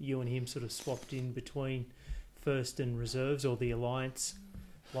of you and him sort of swapped in between first and reserves, or the Lions.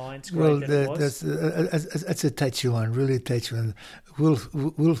 Well, that's a touchy one, really touchy one.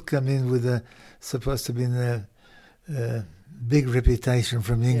 Wilf come in with supposed to be a big reputation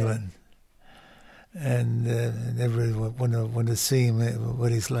from England, and everyone want to see him,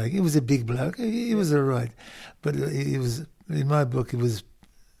 what he's like. He was a big bloke. He was all right, but he was, in my book, he was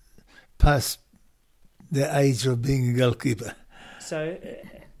past the age of being a goalkeeper. So,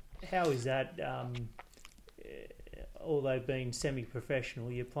 how is that? Although being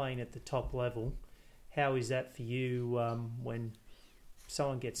semi-professional, you're playing at the top level. How is that for you when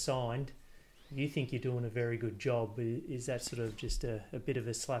someone gets signed? You think you're doing a very good job. Is that sort of just a bit of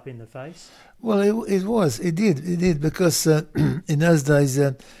a slap in the face? Well, it was. It did, because in those days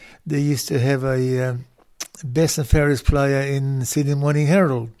they used to have a best and fairest player in Sydney Morning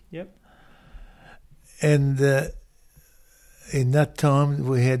Herald. Yep. And in that time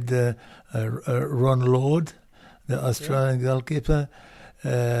we had Ron Lord, the Australian goalkeeper,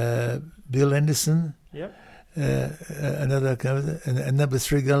 Bill Anderson. Yep. Another, and number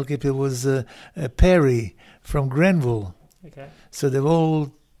 3 goalkeeper was Perry from Granville. Okay. So they were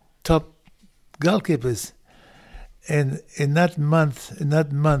all top goalkeepers. And in that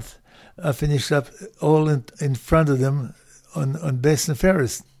month, I finished up all in front of them on best and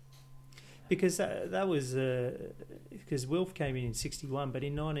fairest. Because that was because Wilf came in 61, but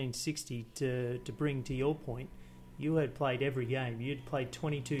in 1960, to bring to your point, you had played every game. You'd played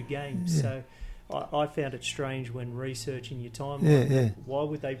 22 games. Yeah. So I found it strange when researching your timeline. Yeah. Why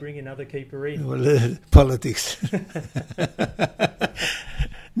would they bring another keeper in? Well, politics.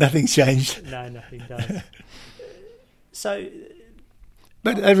 Nothing changed. No, nothing does. So,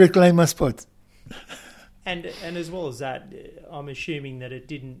 but I reclaim my spot. And as well as that, I'm assuming that it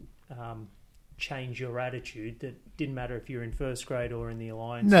didn't change your attitude. That didn't matter if you're in first grade or in the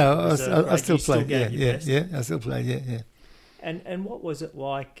Alliance. No, I still played. Yeah. I still played. Yeah. And what was it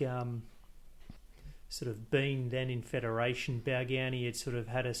like? Sort of being then in Federation, Balgownie had sort of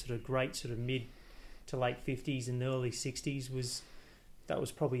had a sort of great sort of mid to late 50s and early 60s. That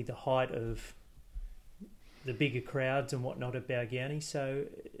was probably the height of the bigger crowds and whatnot at Balgownie. So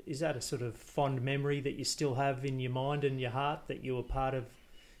is that a sort of fond memory that you still have in your mind and your heart, that you were part of,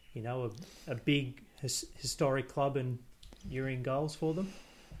 a big historic club and you're in goals for them?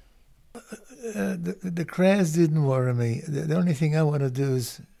 The crowds didn't worry me. The only thing I want to do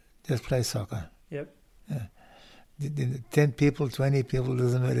is just play soccer. Yep. 10 people, 20 people,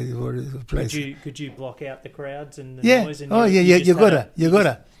 doesn't matter. Could you block out the crowds and the noise? And You gotta.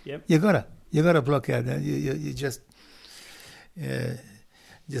 Yep. You gotta block out. You just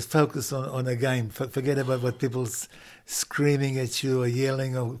focus on a game. Forget about what people's screaming at you or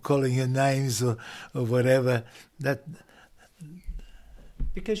yelling or calling your names or whatever.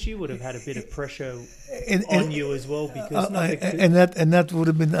 Because you would have had a bit of pressure on you as well. Because that would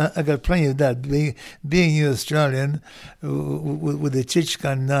have been. I got plenty of that. Being you Australian with the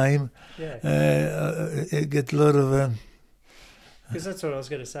Chichkan name, it get a lot of. Because that's what I was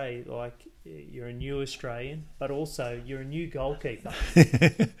going to say. Like, you're a new Australian, but also you're a new goalkeeper.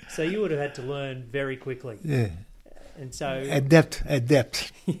 So you would have had to learn very quickly. Yeah. And so adapt.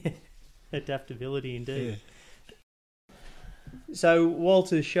 Adaptability indeed. So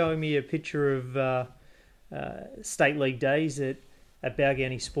Walter's showing me a picture of State League days at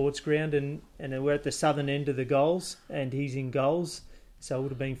Balgownie Sports Ground, and we're at the southern end of the goals, and he's in goals. So it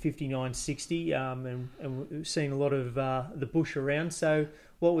would have been 59-60, and we've seen a lot of the bush around. So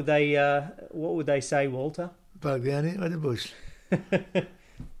what would they say, Walter? Balgownie or the bush?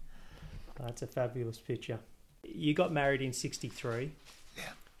 That's a fabulous picture. You got married in 63. Yeah.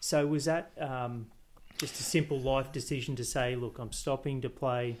 So was that just a simple life decision to say, look, I'm stopping to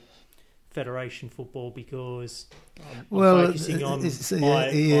play Federation football because I'm focusing on my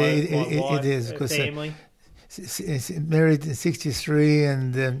wife, family? Married in 63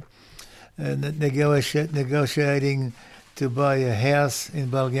 and negotiating to buy a house in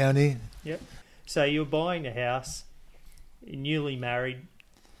Balgownie. Yep. So you were buying a house, newly married,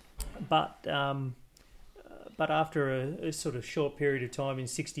 but after a sort of short period of time in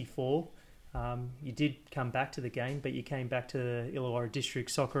 64, you did come back to the game, but you came back to the Illawarra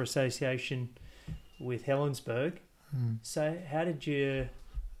District Soccer Association with Helensburgh. So how did you...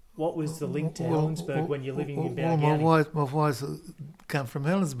 What was the link to Helensburgh when you're living in Balgownie? My wife come from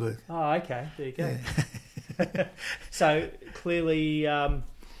Helensburgh. Oh, okay. There you go. Yeah. So clearly,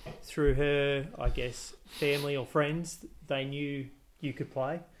 through her, I guess, family or friends, they knew you could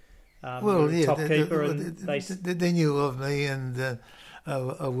play. Top keeper, and they knew of me, and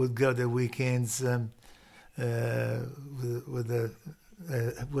I would go the weekends with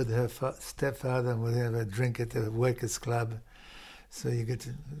her stepfather, and we'd have a drink at the Workers' Club. So you get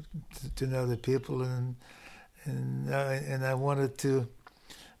to know the people, and I wanted to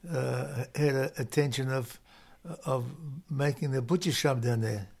had an intention of making a butcher shop down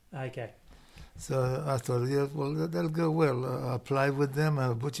there. Okay. So I thought, yeah, well, that'll go well. I applied with them,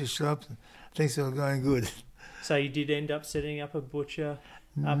 a butcher shop. Things were going good. So you did end up setting up a butcher up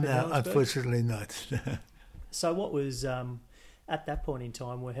in No, Helensburgh? unfortunately not. So what was, at that point in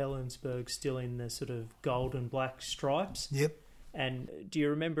time, were Helensburgh still in the sort of gold and black stripes? Yep. And do you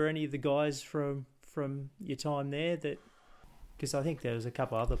remember any of the guys from your time there? Because I think there was a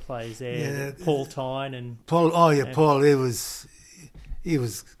couple other players there, Yeah, Paul Tyne and Paul. Oh yeah, Paul. He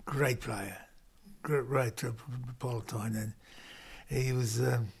was great player, great Paul Tyne, and he was.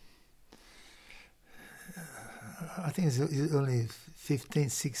 I think he was only 15,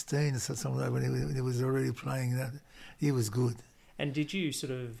 16 or something like that when he was already playing. That he was good. And did you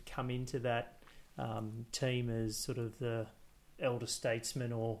sort of come into that team as sort of the elder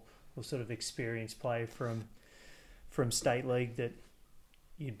statesman or sort of experienced player from State League, that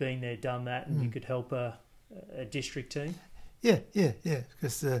you'd been there, done that, and you could help a district team? Yeah.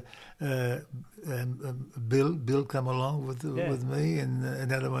 Because Bill come along with me, and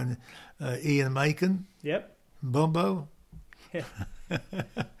another one, Ian Macon. Yep. Bombo. Yeah.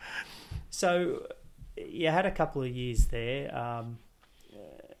 So you had a couple of years there.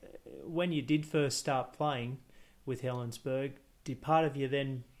 When you did first start playing with Helensburgh, did part of you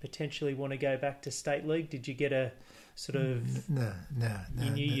then potentially want to go back to State League? Did you get a sort of... No.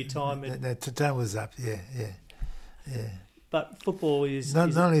 You knew your time... No, time was up, yeah. But football is...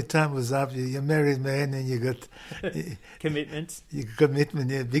 Not only time was up, you're a married man and you got... commitments. Big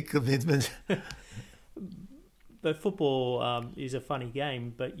commitment. But football is a funny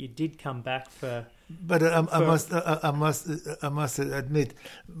game, but you did come back for... But I must admit,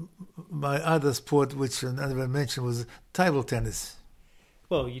 my other sport, which I never mentioned, was table tennis.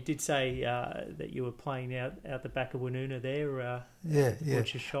 Well, you did say that you were playing out the back of Woonona there.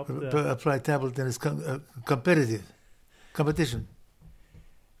 Butcher shop. I played table tennis competition.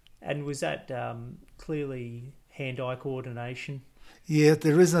 And was that clearly hand-eye coordination? Yeah,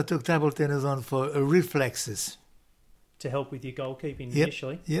 the reason I took table tennis on for reflexes. To help with your goalkeeping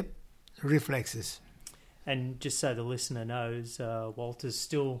initially? Yep, reflexes. And just so the listener knows, Walter's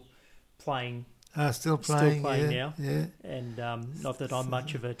still playing. Still playing now. Yeah. And not that I'm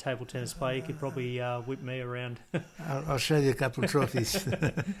much of a table tennis player, you could probably whip me around. I'll show you a couple of trophies.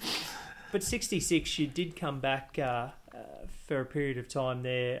 But 66, you did come back for a period of time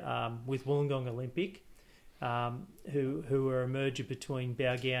there with Wollongong Olympic, who were a merger between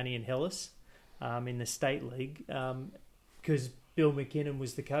Balgownie and Hellas in the State League, because Bill McKinnon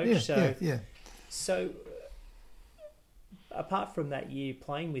was the coach. So apart from that year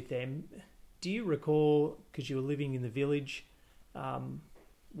playing with them, do you recall, because you were living in the village,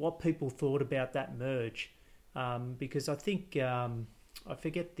 what people thought about that merge? Because I think, I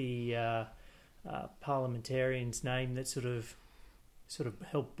forget the parliamentarian's name that sort of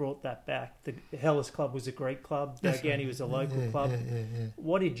helped brought that back. The Hellas Club was a great club. Balgownie was a local club. Yeah.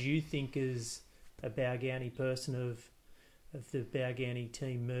 What did you think as a Balgownie person of the Balgownie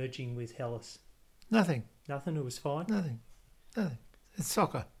team merging with Hellas? Nothing. Nothing? It was fine? Nothing. No, it's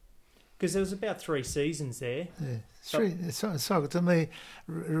soccer. Because there was about 3 seasons there. Yeah, it's soccer. To me,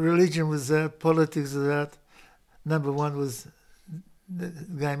 religion was out, politics was out. Number one was the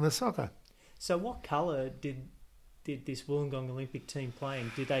game of soccer. So what colour did this Wollongong Olympic team play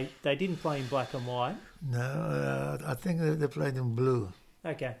in? They didn't play in black and white? No, I think they played in blue.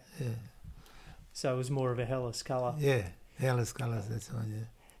 Okay. Yeah. So it was more of a Hellas colour. Yeah, Hellas colours, that's one, yeah.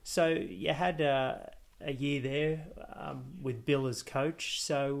 So you had a year there with Bill as coach.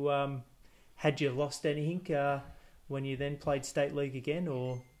 So had you lost anything when you then played State League again,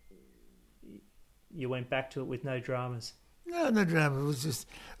 or you went back to it with no dramas? No drama. It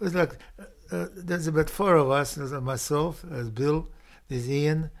was like, there's about 4 of us. There's myself, there's Bill, there's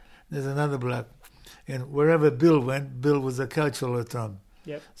Ian, there's another bloke. And wherever Bill went, Bill was the coach all the time.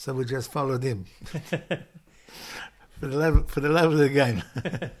 Yep. So we just followed him. for the love of the game.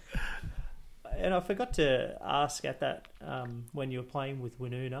 And I forgot to ask at that, when you were playing with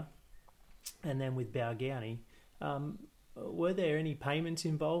Woonona and then with Balgownie, were there any payments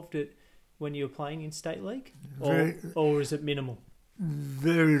involved when you were playing in State League? Or is it minimal?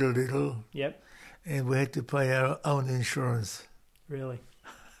 Very little. Yep. And we had to pay our own insurance. Really?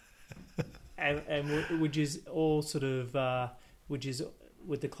 and would you all sort of,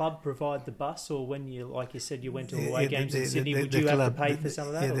 would the club provide the bus, or when you, like you said, you went to away games in Sydney, would you have to pay for some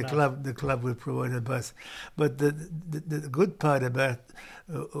of that? Yeah, the club would provide a bus. But the good part about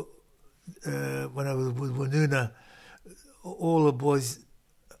when I was with Woonona, all the boys,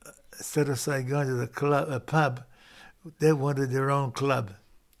 instead of say going to the pub, they wanted their own club.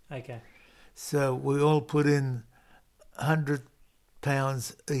 Okay. So we all put in £100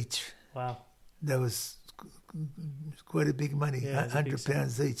 each. Wow. That was quite a big money, yeah,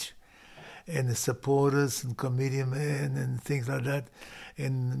 £100 each. And the supporters and committee men and things like that.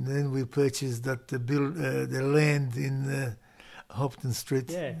 And then we purchased the land in Hopton Street.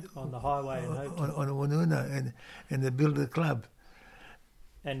 Yeah, on the highway in Hopton. On Woonona, and they built a club.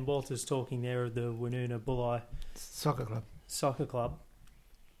 And Walter's talking there of the Woonona Bulli Soccer Club.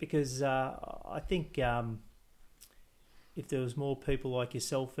 Because I think if there was more people like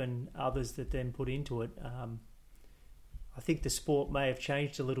yourself and others that then put into it, I think the sport may have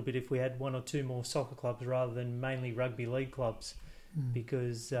changed a little bit if we had 1 or 2 more soccer clubs rather than mainly rugby league clubs.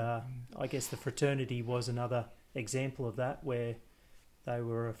 Because I guess the fraternity was another example of that, where they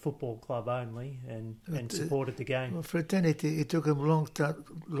were a football club only and supported the game. Well, fraternity, it took them a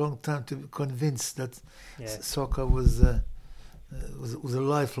long time to convince that soccer was a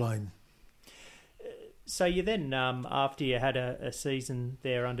lifeline. So you then, after you had a season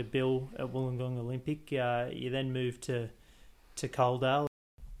there under Bill at Wollongong Olympic, you then moved to Coaldale.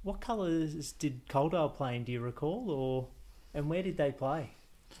 What colours did Coaldale play in, do you recall, and where did they play?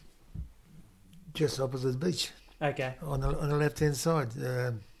 Just opposite the beach. Okay. On the left-hand side.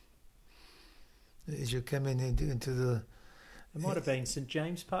 As you come into the... It might have been St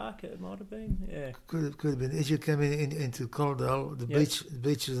James Park, it might have been, yeah. Could have been. As you come into Coaldale, the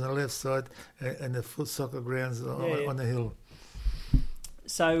beach is on the left side, and the foot soccer grounds on the hill.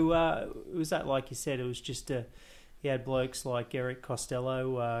 So was that, like you said, it was just you had blokes like Eric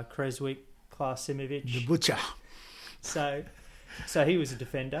Costello, Creswick, Klaas Simovic. The butcher. So he was a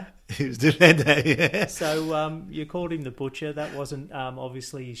defender. He was a defender, yeah. So you called him the butcher. That wasn't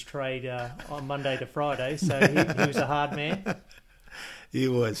obviously his trade on Monday to Friday. So he was a hard man. He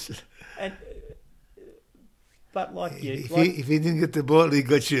was. But if he didn't get the ball, he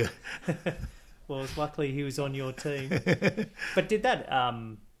got you. Well, it's luckily he was on your team. But did that,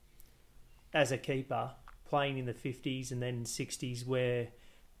 as a keeper, playing in the 50s and then 60s,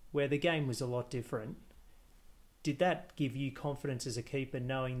 where the game was a lot different, did that give you confidence as a keeper,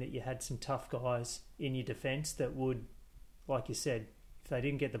 knowing that you had some tough guys in your defence that would, like you said, if they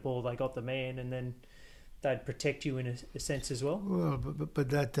didn't get the ball, they got the man, and then they'd protect you in a sense as well? Well, but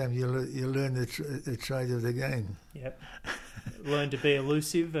that time you learn the trade of the game. Yep. Learn to be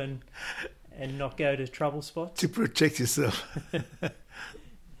elusive and not go to trouble spots. To protect yourself.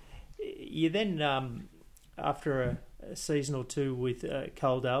 You then, after a season or two with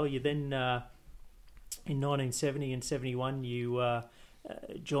Coaldale, you then... in 1970 and 71, you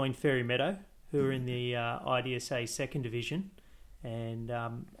joined Fairy Meadow, who are in the IDSA second division. And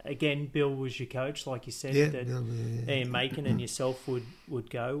again, Bill was your coach, like you said, Ian Macon and yourself would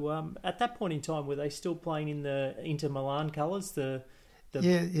go. At that point in time, were they still playing in the Inter Milan colours, the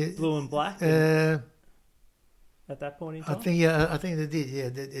blue and black? At that point in time? I think they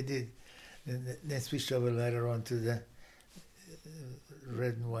did, they did. And they switched over later on to the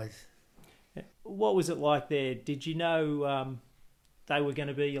red and white. What was it like there? Did you know they were going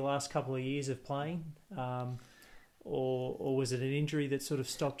to be your last couple of years of playing? or was it an injury that sort of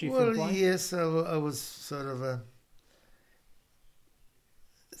stopped you Well, from playing? yes, I was sort of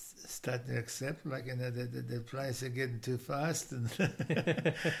starting to accept, like, the players are getting too fast, and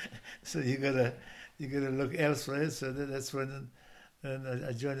so you gotta look elsewhere. So that's when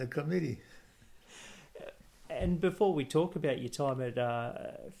I joined the committee. And before we talk about your time at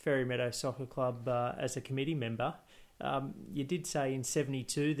Ferry Meadow Soccer Club as a committee member, you did say in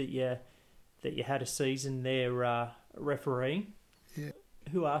 '72 that you had a season there refereeing. Yeah.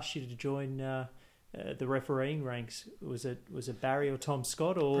 Who asked you to join the refereeing ranks? Was it Barry or Tom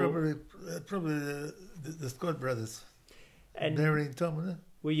Scott, or Probably the Scott brothers, and Barry and Tom, isn't it?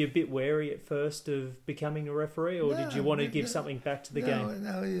 were you a bit wary at first of becoming a referee, or did you want to give something back to the game?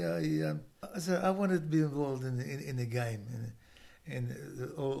 No, yeah. So I wanted to be involved in the game, and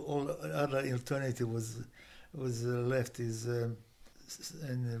all other alternative was left is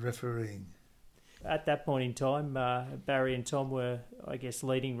in refereeing. At that point in time, Barry and Tom were, I guess,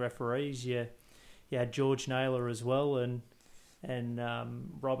 leading referees. You had George Naylor as well, and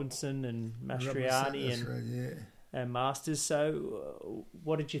Robinson and Mastriani and Masters. So,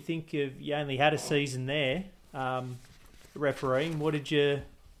 what did you think of? You only had a season there, refereeing. What did you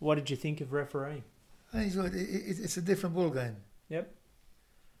think of refereeing? I enjoyed it. It's a different ball game. Yep.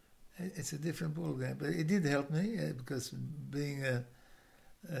 It's a different ball game, but it did help me because being a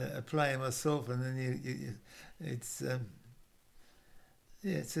player myself, and then it's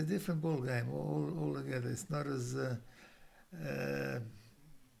it's a different ball game altogether. It's not as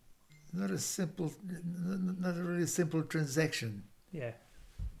simple, not a really simple transaction. Yeah.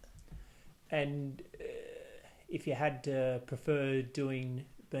 And if you had to prefer being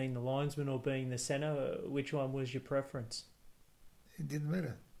the linesman or being the centre, which one was your preference? It didn't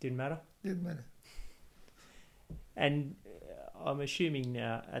matter. Didn't matter? Didn't matter. And I'm assuming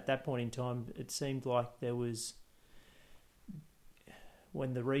at that point in time, it seemed like there was,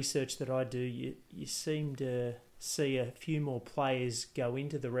 when the research that I do, you seem to see a few more players go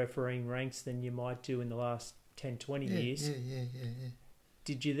into the refereeing ranks than you might do in the last 10, 20 years. Yeah.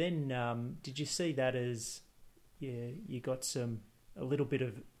 Did you then, did you see that as you got a little bit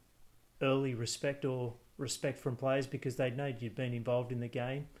of early respect from players because they know you'd been involved in the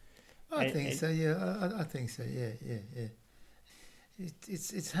game? I think so, yeah. I think so, yeah.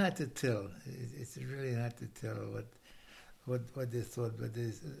 It's hard to tell. It's really hard to tell what they thought, but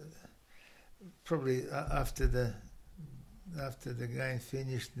there's probably after the game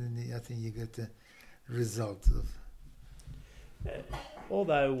finished, then I think you get the result of.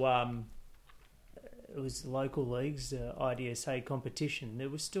 Although it was local leagues, IDSA competition, there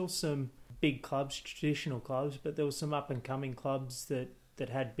was still some big clubs, traditional clubs, but there was some up and coming clubs that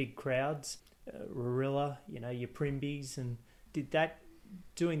had big crowds. Rorilla, your Primbies, and did that,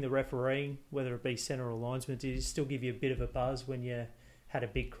 doing the refereeing, whether it be centre or linesman, did it still give you a bit of a buzz when you had a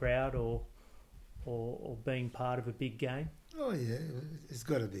big crowd or being part of a big game? Oh yeah, it's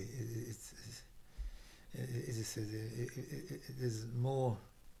got to be. As I said, there's more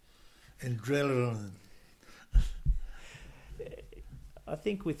adrenaline. I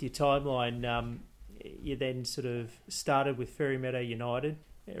think with your timeline, you then sort of started with Ferry Meadow United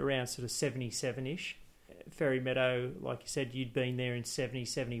around sort of 77-ish. Ferry Meadow, like you said, you'd been there in 70,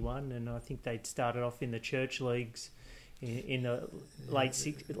 71, and I think they'd started off in the church leagues in the late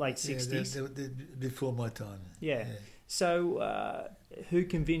 60s. Yeah, before my time. Yeah. So who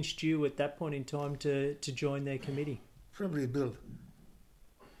convinced you at that point in time to join their committee? Probably Bill.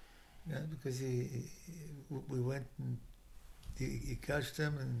 Yeah, because we went and he coached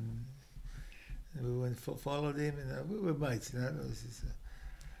them, and we went followed him, and we were mates.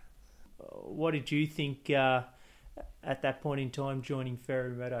 What did you think at that point in time joining Ferry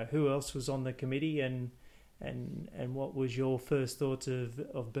Meadow? Who else was on the committee, and what was your first thoughts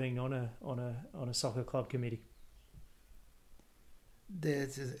of being on a soccer club committee?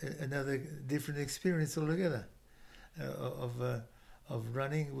 That's another different experience altogether of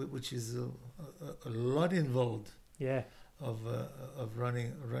running, which is a lot involved. Yeah. Of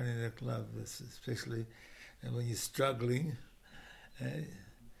running a club, especially when you're struggling.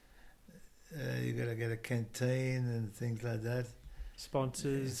 You got to get a canteen and things like that.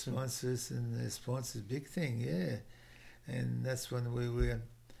 Sponsors, and sponsors, big thing, yeah. And that's when we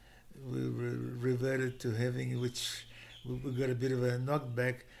reverted to having, which we got a bit of a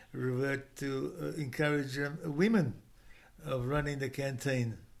knockback, revert to encourage women of running the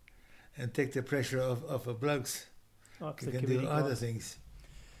canteen and take the pressure off of blokes. You can do other things.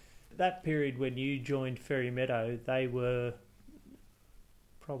 That period when you joined Ferry Meadow, they were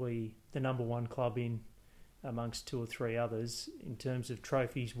probably the number one club in amongst two or three others in terms of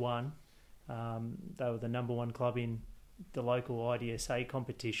trophies won. They were the number one club in the local IDSA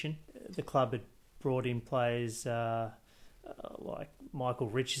competition. The club had brought in players like Michael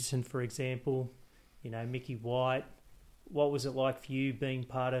Richardson, for example, Mickey White. What was it like for you being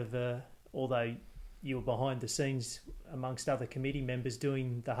part of, although you were behind the scenes amongst other committee members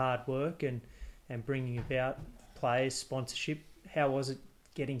doing the hard work and bringing about players, sponsorship, how was it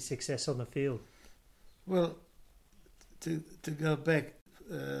getting success on the field? Well, to go back,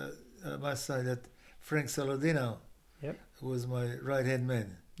 I must say that Frank Saladino was my right-hand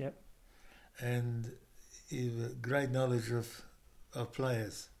man. Yep. And he had great knowledge of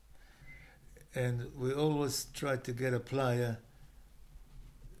players. And we always tried to get a player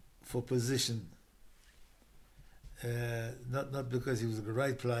for position. Not because he was a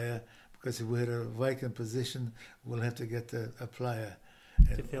great player, because if we had a vacant position, we'll have to get a player.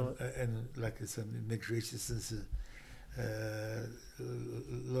 To fill it. And like I said, Mick Richardson's a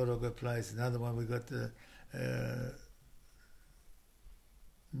lot of good players. Another one we got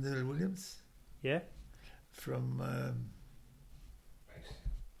Neil Williams. Yeah. From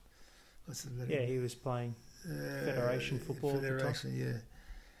what's the name? Yeah, he was playing Federation football. Federation, yeah.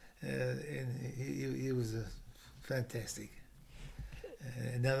 And he was fantastic.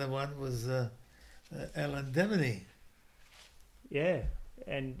 Another one was Alan Demony. Yeah,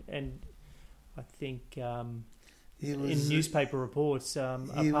 and I think he was, in newspaper reports,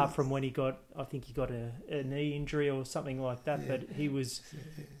 apart from when he got a knee injury or something like that, but he was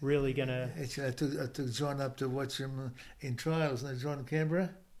really going to... Actually, I took John up to watch him in trials, John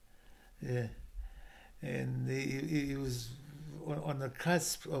Canberra. Yeah. And he was on the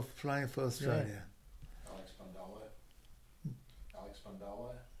cusp of playing for Australia. Yeah.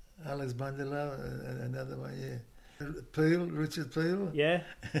 Alex Bandolo, another one, yeah. Richard Peel. Yeah.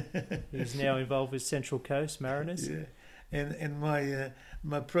 He's now involved with Central Coast Mariners. Yeah. And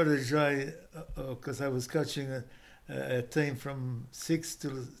my protege, because I was coaching a team from 6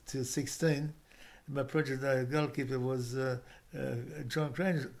 to 16, my protege goalkeeper was John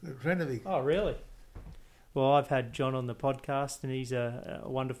Kranovic. Oh, really? Well, I've had John on the podcast, and he's a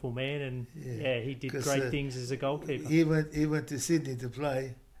wonderful man, and he did great things as a goalkeeper. He went to Sydney to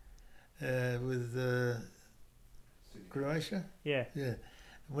play with Croatia. Yeah. Yeah.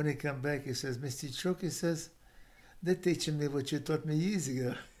 When he come back, he says, "Mr. Chook," he says, "they're teaching me what you taught me years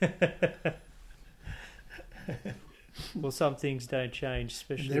ago." Well, some things don't change,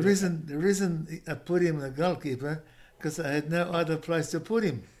 especially. The reason I put him a goalkeeper because I had no other place to put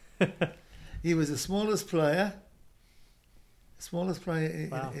him. He was the smallest player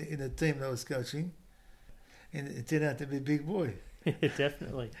Wow. in the team that I was coaching, and it turned out to be a big boy.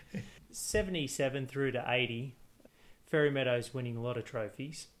 Definitely. 77 through to 80, Ferry Meadows winning a lot of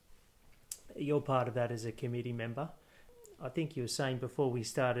trophies. You're part of that as a committee member. I think you were saying before we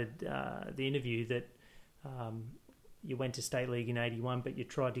started the interview that you went to State League in 81, but you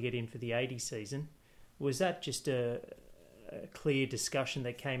tried to get in for the 80 season. Was that just a clear discussion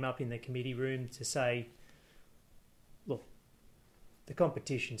that came up in the committee room to say, look, the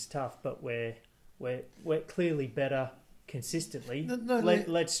competition's tough, but we're clearly better consistently.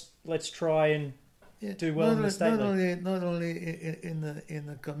 Let's try and do well in the State League. Not only in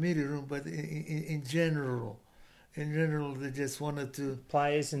the committee room, but in general. In general, they just wanted to...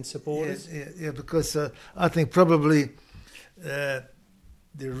 Players and supporters? Yeah, because I think probably the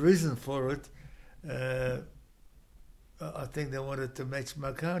reason for it, I think they wanted to match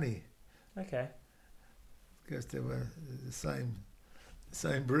Marconi. Okay. Because they were the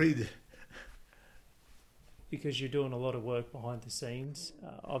same breed. Because you're doing a lot of work behind the scenes.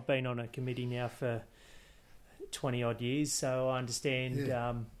 I've been on a committee now for 20 odd years, so I understand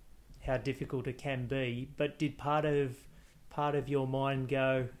how difficult it can be. But did part of your mind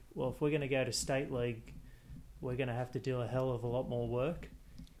go, well, if we're going to go to State League, we're going to have to do a hell of a lot more work?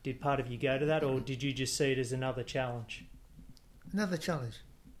 Did part of you go to that, or did you just see it as another challenge? Another challenge.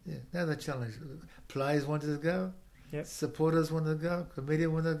 Yeah, another challenge. Players wanted to go. Yep. Supporters wanted to go. Committee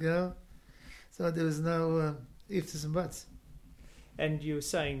wanted to go. So there was no ifs and buts. And you were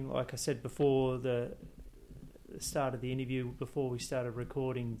saying, like I said before, the start of the interview, before we started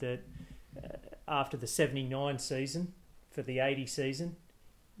recording, that after the 79 season, for the 80 season,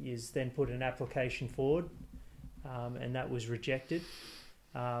 you then put an application forward, and that was rejected.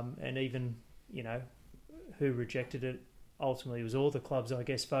 And even, who rejected it, ultimately it was all the clubs, I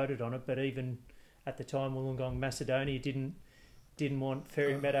guess, voted on it, but even at the time, Wollongong Macedonia didn't want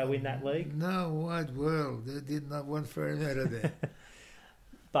Ferry Meadow in that league. No, wide world. They did not want Ferry Meadow there.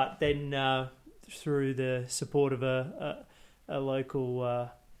 But then through the support of a local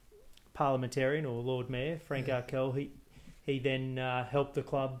parliamentarian or Lord Mayor, Frank Arkell, he then helped the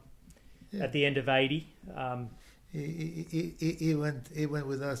club at the end of 80. He went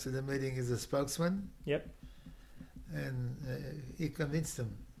with us to the meeting as a spokesman. Yep. And he convinced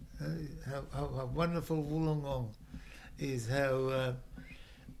them how wonderful Wollongong is, how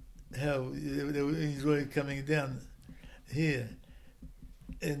they enjoy coming down here,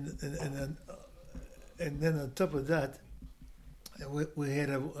 and then on top of that, we had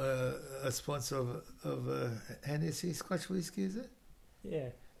a sponsor of Hennessy Scotch Whisky, is it? Yeah.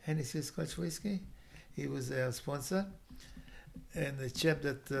 Hennessy Scotch Whisky. He was our sponsor, and the chap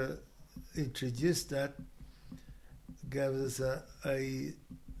that introduced that gave us a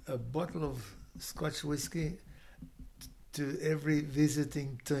bottle of Scotch whisky to every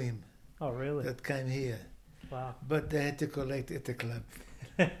visiting team. Oh, really? That came here. Wow. But they had to collect at the club.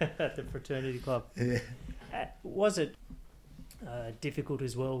 At the fraternity club. Yeah. Was it difficult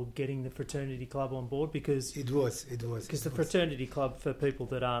as well getting the fraternity club on board? Because It was. Because the fraternity club, for people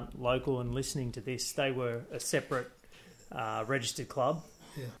that aren't local and listening to this, they were a separate registered club,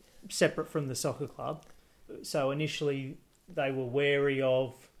 separate from the soccer club. So initially they were wary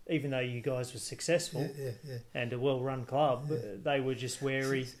of, even though you guys were successful and a well-run club, they were just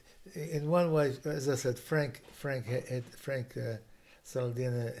wary. In one way, as I said, Frank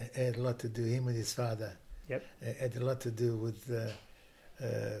Saladino had a lot to do. Him and his father had a lot to do with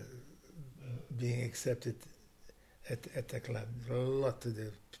being accepted at the club. A lot to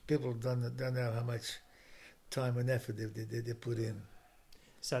do. People don't know how much time and effort they put in.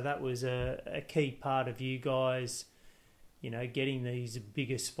 So that was a key part of you guys, getting these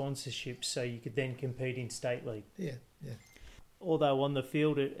bigger sponsorships so you could then compete in state league. Yeah. Although on the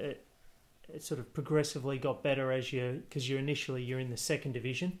field it sort of progressively got better because you're in the second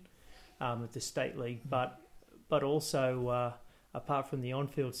division of the state league, but also apart from the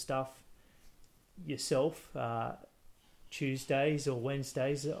on-field stuff, yourself, Tuesdays or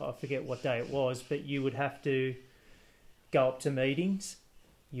Wednesdays, I forget what day it was, but you would have to go up to meetings.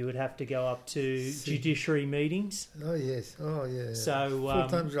 You would have to go up to judiciary meetings. Oh, yes. Oh, yeah. So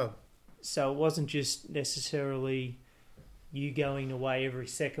full-time job. So it wasn't just necessarily you going away every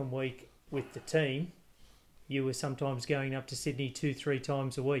second week with the team. You were sometimes going up to Sydney 2-3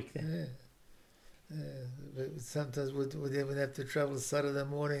 times a week then. Yeah. But sometimes we'd even have to travel Saturday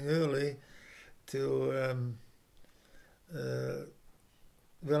morning early to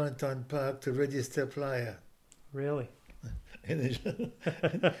Valentine Park to register a player. Really? And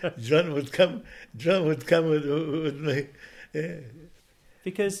John would come with me. Yeah.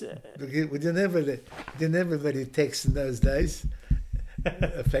 Because we didn't have any text in those days,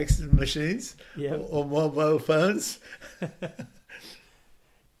 fax machines or mobile phones.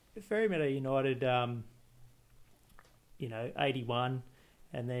 Ferrymeadow United, 81,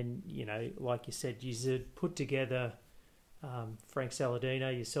 and then, like you said, you had put together, Frank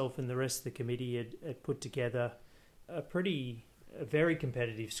Saladino, yourself and the rest of the committee had put together a very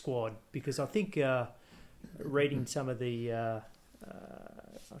competitive squad, because I think reading some of the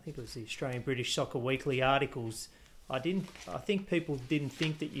I think it was the Australian British Soccer Weekly articles, I think people didn't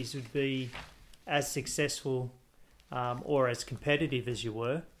think that you would be as successful or as competitive as you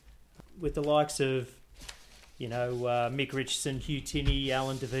were, with the likes of Mick Richardson, Hugh Tinney,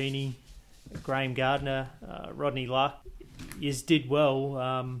 Alan Davini, Graham Gardner, Rodney Luck. You did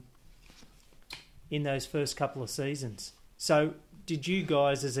well in those first couple of seasons. So did you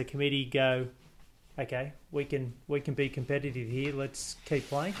guys as a committee go, okay, we can be competitive here, let's keep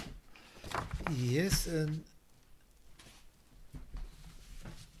playing? Yes, and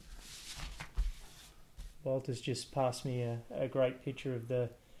Walter's just passed me a great picture of the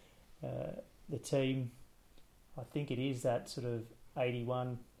team. I think it is that sort of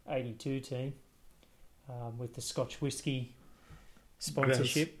 81, 82 team with the Scotch whisky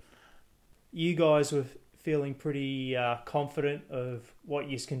sponsorship. Gross. You guys were feeling pretty confident of what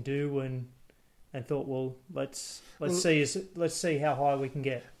you can do, and thought, well, let's see how high we can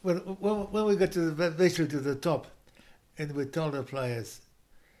get. Well, when we got basically to the top, and we told the players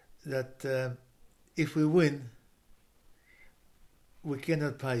that if we win, we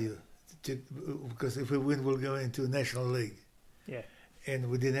cannot pay you, because if we win, we'll go into National League. Yeah. And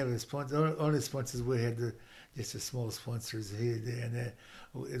we didn't have a sponsor. Only sponsors we had just a small sponsors here, there, and there.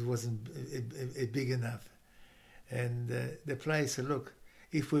 It wasn't big enough. And the players said, look,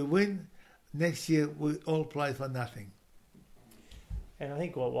 if we win, next year we all play for nothing. And I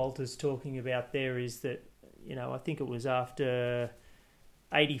think what Walter's talking about there is that, I think it was after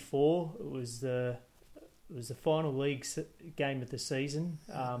 84, it was the final league game of the season.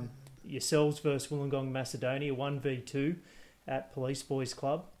 Yourselves versus Wollongong Macedonia, 1v2 at Police Boys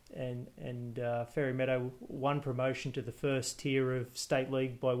Club. and Fairy Meadow won promotion to the first tier of State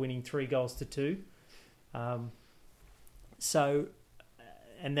League by winning 3-2. And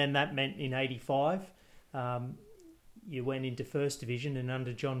then that meant in 85, you went into First Division, and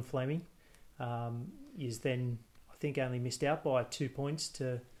under John Fleming, you then, I think, only missed out by 2 points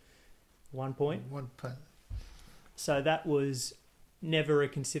to 1 point. 1 point. So that was never a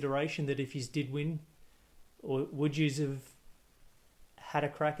consideration that if you did win, or would you have had a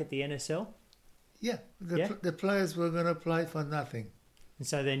crack at the NSL? Yeah, the players were going to play for nothing. And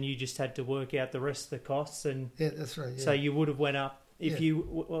so then you just had to work out the rest of the costs. And yeah, that's right. Yeah. So you would have went up. If you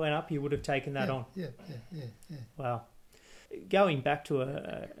went up, you would have taken that on. Yeah. Wow. Going back to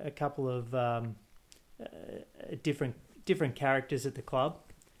a couple of different characters at the club,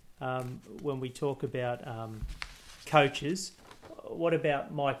 when we talk about coaches, what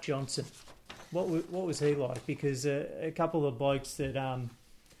about Mike Johnson? What was he like? Because a couple of blokes that I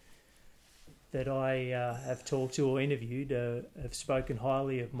have talked to or interviewed have spoken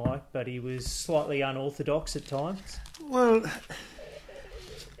highly of Mike, but he was slightly unorthodox at times. Well,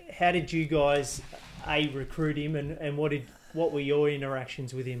 how did you guys recruit him, and what were your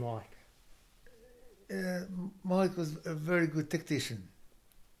interactions with him like? Mike was a very good tactician.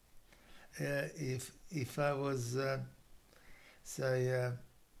 If I was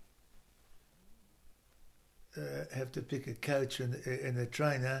have to pick a coach and a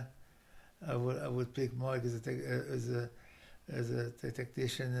trainer, I would pick Mike as a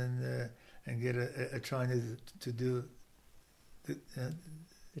tactician and get a trainer to do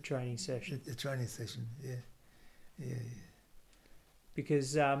the training session. The training session, yeah.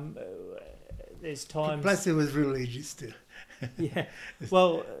 Because there's times. Plus, it was religious too. Yeah.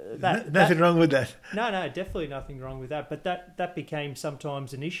 Well, nothing wrong with that. No, definitely nothing wrong with that. But that became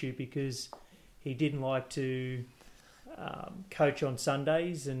sometimes an issue because he didn't like to coach on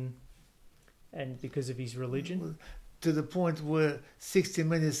Sundays and because of his religion. To the point where 60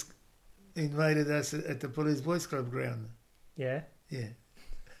 Minutes invited us at the Police Boys Club ground. Yeah. Yeah.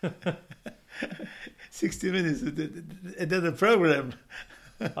 60 Minutes, another program.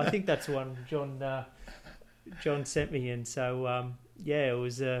 I think that's the one John sent me, and so it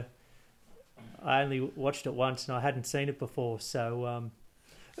was. I only watched it once, and I hadn't seen it before. So,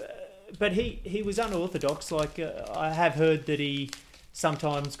 but he was unorthodox. Like I have heard that he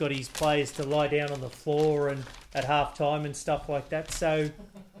sometimes got his players to lie down on the floor and at half time and stuff like that. So,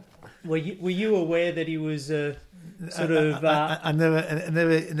 were you aware that he was sort of? I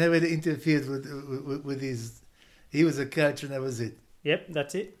never interfered with his. He was a coach, and that was it. Yep,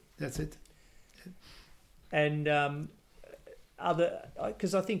 that's it. That's it. And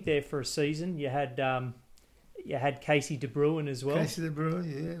because I think there for a season you had Casey De Bruin as well. Casey De Bruin,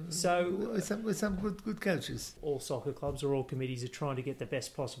 yeah. So with some good coaches. All soccer clubs or all committees are trying to get the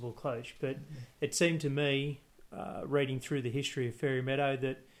best possible coach, but it seemed to me, reading through the history of Fairy Meadow,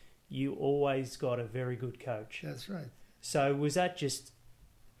 that you always got a very good coach. That's right. So was that just?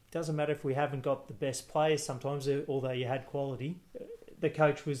 Doesn't matter if we haven't got the best players sometimes, although you had quality. The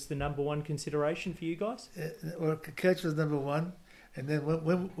coach was the number one consideration for you guys? Well, coach was number one. And then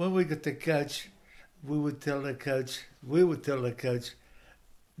when we got the coach, we would tell the coach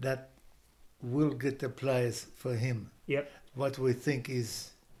that we'll get the players for him. Yep. What we think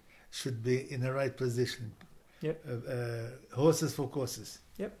should be in the right position. Yep. Horses for courses.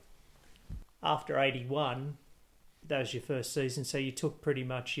 Yep. After 81... that was your first season, so you took pretty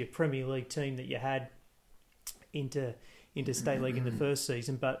much your Premier League team that you had into State League in the first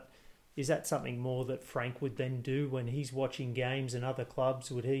season. But is that something more that Frank would then do when he's watching games and other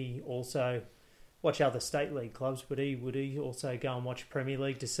clubs? Would he also watch other State League clubs? Would he also go and watch Premier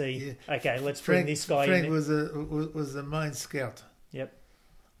League to see? Yeah. Okay, let's bring this guy in. Frank was a mind scout. Yep.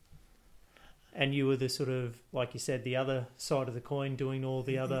 And you were the sort of, like you said, the other side of the coin, doing all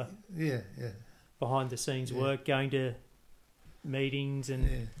the other. Yeah. Behind the scenes work, going to meetings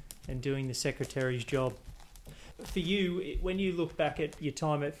and doing the secretary's job. For you, when you look back at your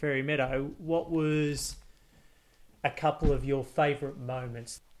time at Fairy Meadow, what was a couple of your favourite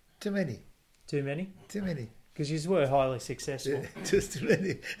moments? Too many. Too many? Too many. Because you were highly successful. Yeah, just too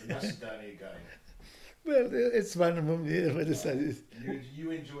many. The Macedonia game. Well, it's one of them, yeah. You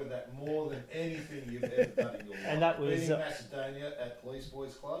enjoyed that more than anything you've ever done in your life. And that was beating Macedonia at Police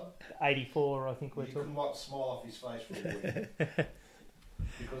Boys Club. 84, I think we're talking. You couldn't wipe a smile off his face for a week.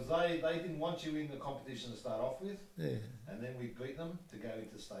 Because they didn't want you in the competition to start off with. Yeah. And then we beat them to go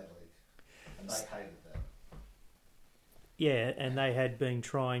into State League. And they hated that. Yeah, and they had been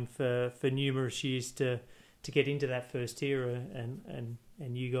trying for numerous years to get into that first tier, and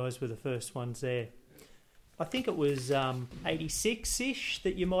you guys were the first ones there. I think it was 86-ish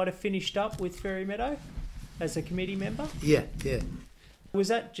that you might have finished up with Fairy Meadow as a committee member. Yeah. Was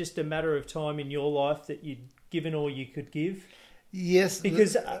that just a matter of time in your life that you'd given all you could give? Yes.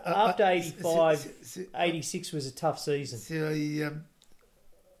 Because after 85, 86 was a tough season. See,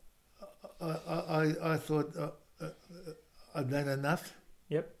 I thought I'd done enough.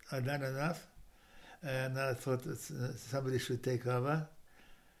 Yep. I'd done enough. And I thought that somebody should take over.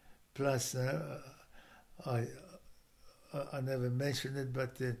 Plus, I never mentioned it,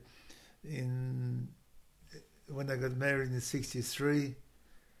 but when I got married in '63,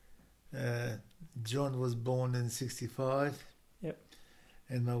 John was born in '65. Yep.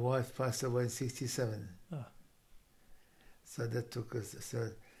 And my wife passed away in '67. Oh. So that took us. So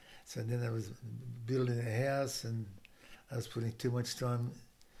then I was building a house, and I was putting too much time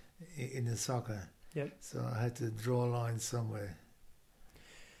in the soccer. Yep. So I had to draw a line somewhere.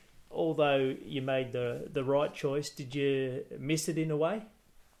 Although you made the right choice, did you miss it in a way?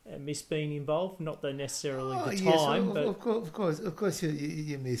 Miss being involved? Not that necessarily the time, yes, but of course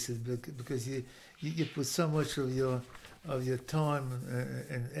you miss it because you put so much of your time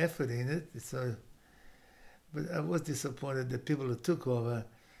and effort in it. So, but I was disappointed that people who took over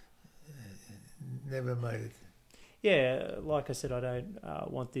never made it. yeah, like I said, I don't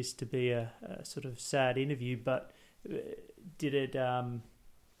want this to be a sort of sad interview, but did it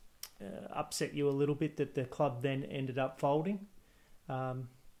upset you a little bit that the club then ended up folding?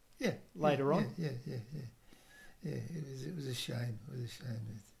 Later on. Yeah. It was a shame. It was a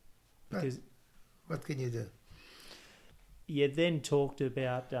shame. Because what can you do? You then talked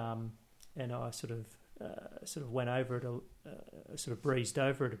about, and I sort of went over it, sort of breezed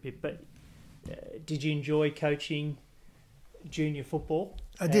over it a bit. But did you enjoy coaching junior football?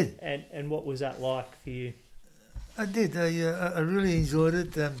 I did. And what was that like for you? I did. I really enjoyed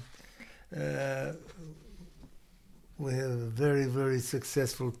it. We have a very, very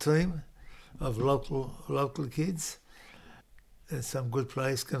successful team of local kids. Some good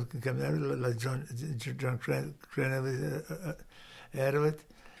players come out, like John Crane out of it.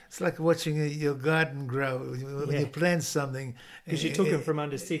 It's like watching your garden grow. When you plant something. Because you took him from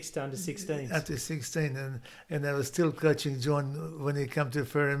under 6 to under 16. Up to 16, and I was still coaching John when he came to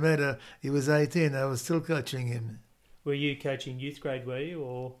Fairy Meadow. He was 18. I was still coaching him. Were you coaching youth grade, were you,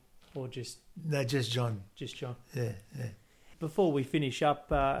 or just... No, just John. Just John. Yeah. Before we finish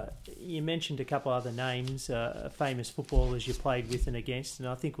up, you mentioned a couple other names, famous footballers you played with and against, and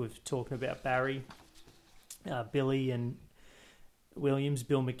I think we've talked about Barry, Billy and Williams,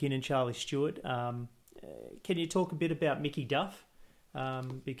 Bill McKinnon, Charlie Stewart. Can you talk a bit about Mickey Duff?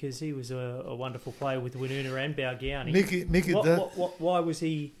 Because he was a wonderful player with Woonona and Balgownie. Mickey Duff. Why was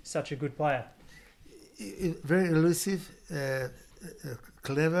he such a good player? Very elusive,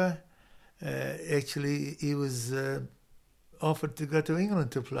 clever. Actually, he was offered to go to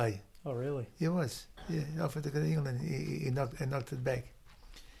England to play. Oh, really? He was. Yeah, he offered to go to England. He knocked it back.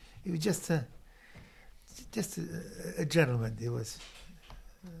 He was just a gentleman. He was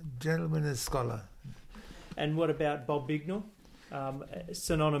a gentleman and a scholar. And what about Bob Bignell?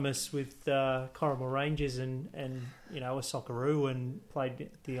 Synonymous with Corrimal Rangers and a Socceroo, and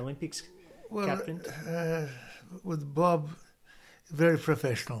played the Olympics captain. With Bob, very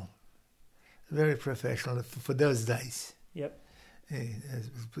professional for those days. Yep.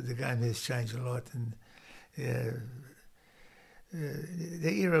 The game has changed a lot, and the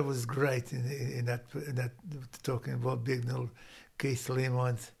era was great in that talking about Bignell, Keith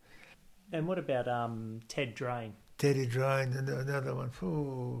Lemont. And what about Ted Drain? Teddy Drain, and another one.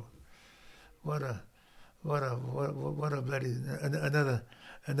 Oh, what a bloody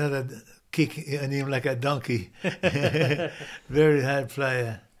another kick in him like a donkey. Very hard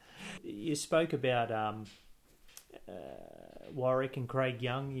player. You spoke about Warwick and Craig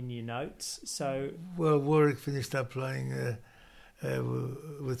Young in your notes. So Warwick finished up playing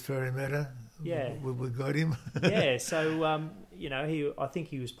with Fairy Meadow. Yeah, we got him. Yeah, so I think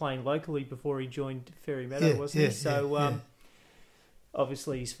he was playing locally before he joined Fairy Meadow, wasn't he? So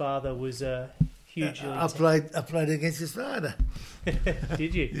obviously his father was a hugely. I played against his father.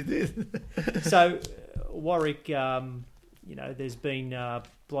 Did you? You did. So Warwick, there's been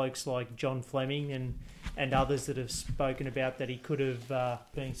blokes like John Fleming and others that have spoken about that he could have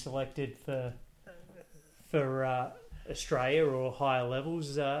been selected for Australia or higher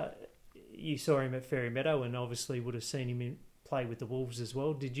levels. You saw him at Fairy Meadow and obviously would have seen him play with the Wolves as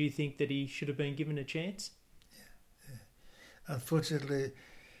well. Did you think that he should have been given a chance? Yeah. Unfortunately,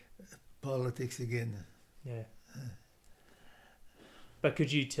 politics again. Yeah. But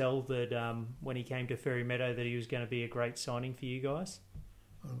could you tell that when he came to Fairy Meadow that he was going to be a great signing for you guys?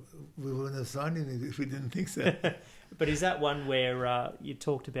 We wouldn't have signed him if we didn't think so. But is that one where you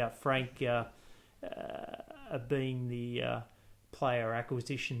talked about Frank being the player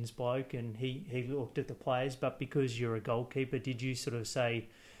acquisitions bloke, and he looked at the players, but because you're a goalkeeper, did you sort of say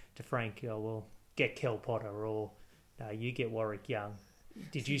to Frank, "Oh well, get Kel Potter," or "No, you get Warwick Young"?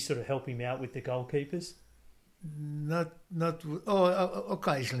 Did you sort of help him out with the goalkeepers?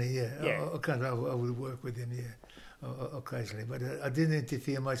 Occasionally, yeah. Yeah. Occasionally, I would work with him, yeah. Occasionally, but I didn't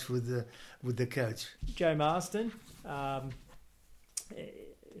interfere much with the coach. Joe Marsden,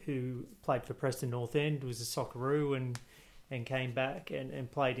 who played for Preston North End, was a Socceroo and came back and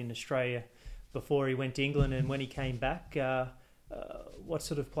played in Australia before he went to England. And when he came back, what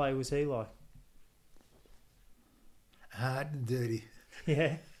sort of player was he like? Hard and dirty.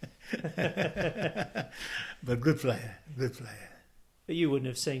 Yeah. But good player. But you wouldn't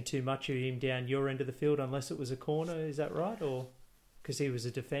have seen too much of him down your end of the field unless it was a corner, is that right? Or because he was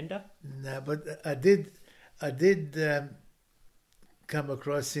a defender? No, but I did come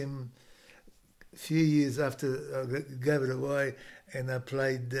across him a few years after I gave it away, and I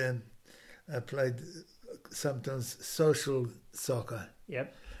played sometimes social soccer.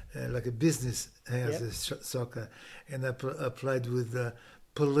 Yep. Like a business house soccer, and I played with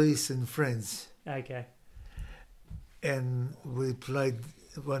Police and Friends. Okay. And we played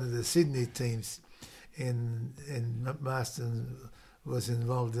one of the Sydney teams, and Marston was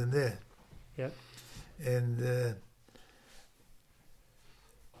involved in there. Yep. And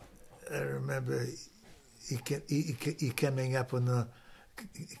I remember he coming up on the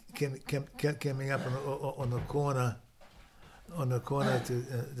corner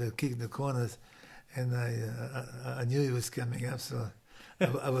to kick the corners, and I knew he was coming up, so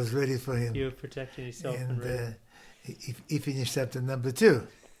I was ready for him. You were protecting yourself. And he finished up to number 2.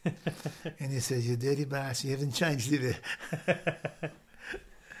 And he said, "You dirty bass, you haven't changed, did you?"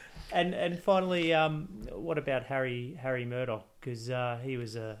 And finally, what about Harry Murdoch? Because he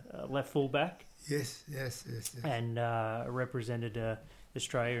was a left fullback. Yes. And represented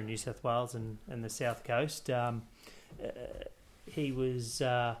Australia and New South Wales and the South Coast. He was,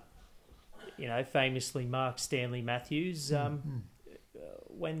 famously Mark Stanley Matthews.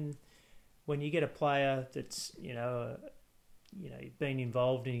 When you get a player that's, been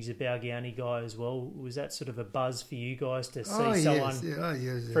involved and he's a Balgownie guy as well, was that sort of a buzz for you guys to see someone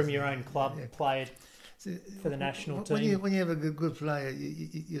from your own club play it for the national team? When you have a good player,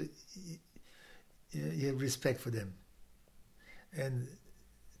 you have respect for them, and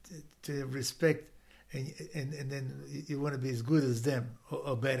to have respect, and then you want to be as good as them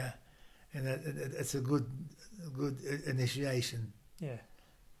or better, and that's a good initiation. Yeah.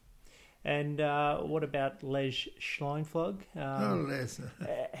 And what about Les Schleinflug? Les.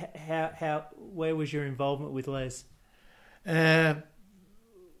 Where was your involvement with Les?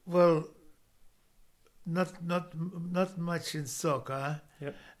 Well, not much in soccer.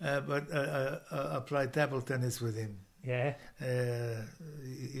 Yep. But I played table tennis with him. Yeah.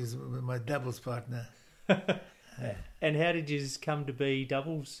 He's my doubles partner. And how did you come to be a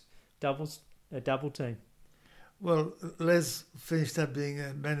double team? Well, Les finished up being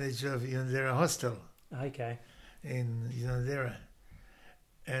a manager of Unanderra Hostel. Okay. In Unanderra.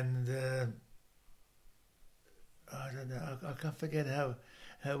 And I don't know, I can't forget how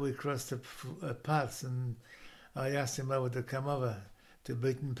we crossed the paths, and I asked him over to come over to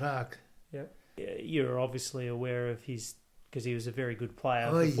Beaton Park. Yep. You're obviously aware of his, because he was a very good player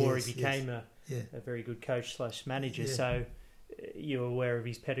before he became a very good coach / manager. Yeah. So you're aware of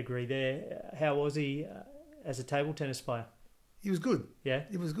his pedigree there. How was he as a table tennis player? He was good. Yeah?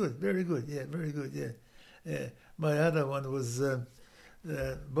 He was good. Very good. Yeah, very good. Yeah. My other one was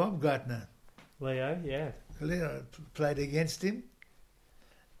Bob Gartner. Leo, yeah. Leo played against him.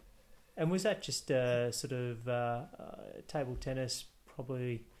 And was that just sort of table tennis?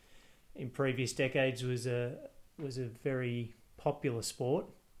 Probably in previous decades was a very popular sport.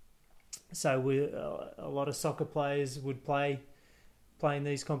 So a lot of soccer players would play in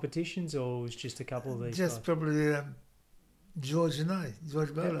these competitions, or was just a couple of these? Just guys? Probably George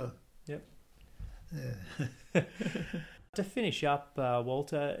Bolo. Yep. Yeah. To finish up,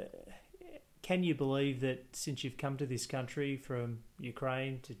 Walter, can you believe that since you've come to this country from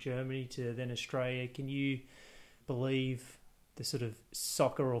Ukraine to Germany to then Australia, can you believe the sort of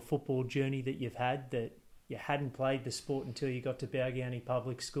soccer or football journey that you've had, that you hadn't played the sport until you got to Balgownie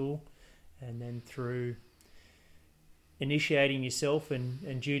Public School, and then through initiating yourself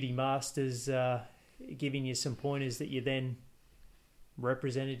and Judy Masters giving you some pointers that you then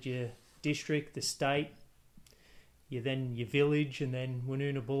represented your district, the state, your village, and then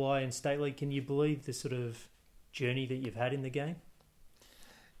Woonona Bulli and State League. Can you believe the sort of journey that you've had in the game?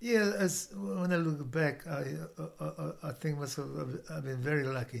 Yeah, when I look back, I think myself I've been very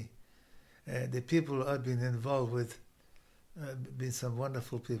lucky. The people I've been involved with have been some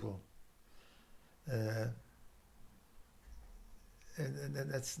wonderful people, and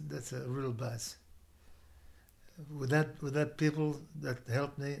that's a real buzz. Without people that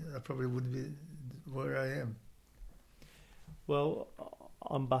helped me, I probably wouldn't be where I am. Well,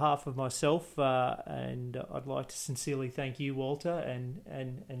 on behalf of myself, and I'd like to sincerely thank you, Walter,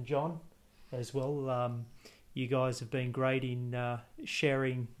 and John as well. You guys have been great in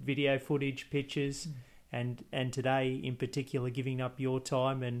sharing video footage, pictures, and today in particular giving up your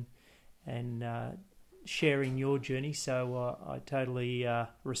time and sharing your journey. So I totally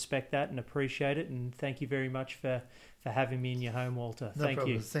respect that and appreciate it, and thank you very much for having me in your home, Walter. No Thank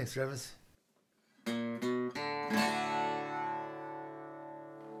problem. you. Thanks, Travis.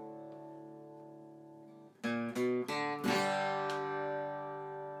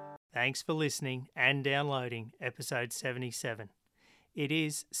 Thanks for listening and downloading episode 77. It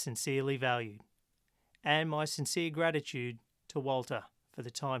is sincerely valued. And my sincere gratitude to Walter for the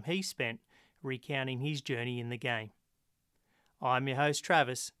time he spent recounting his journey in the game. I'm your host,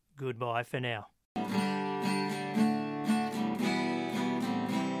 Travis. Goodbye for now.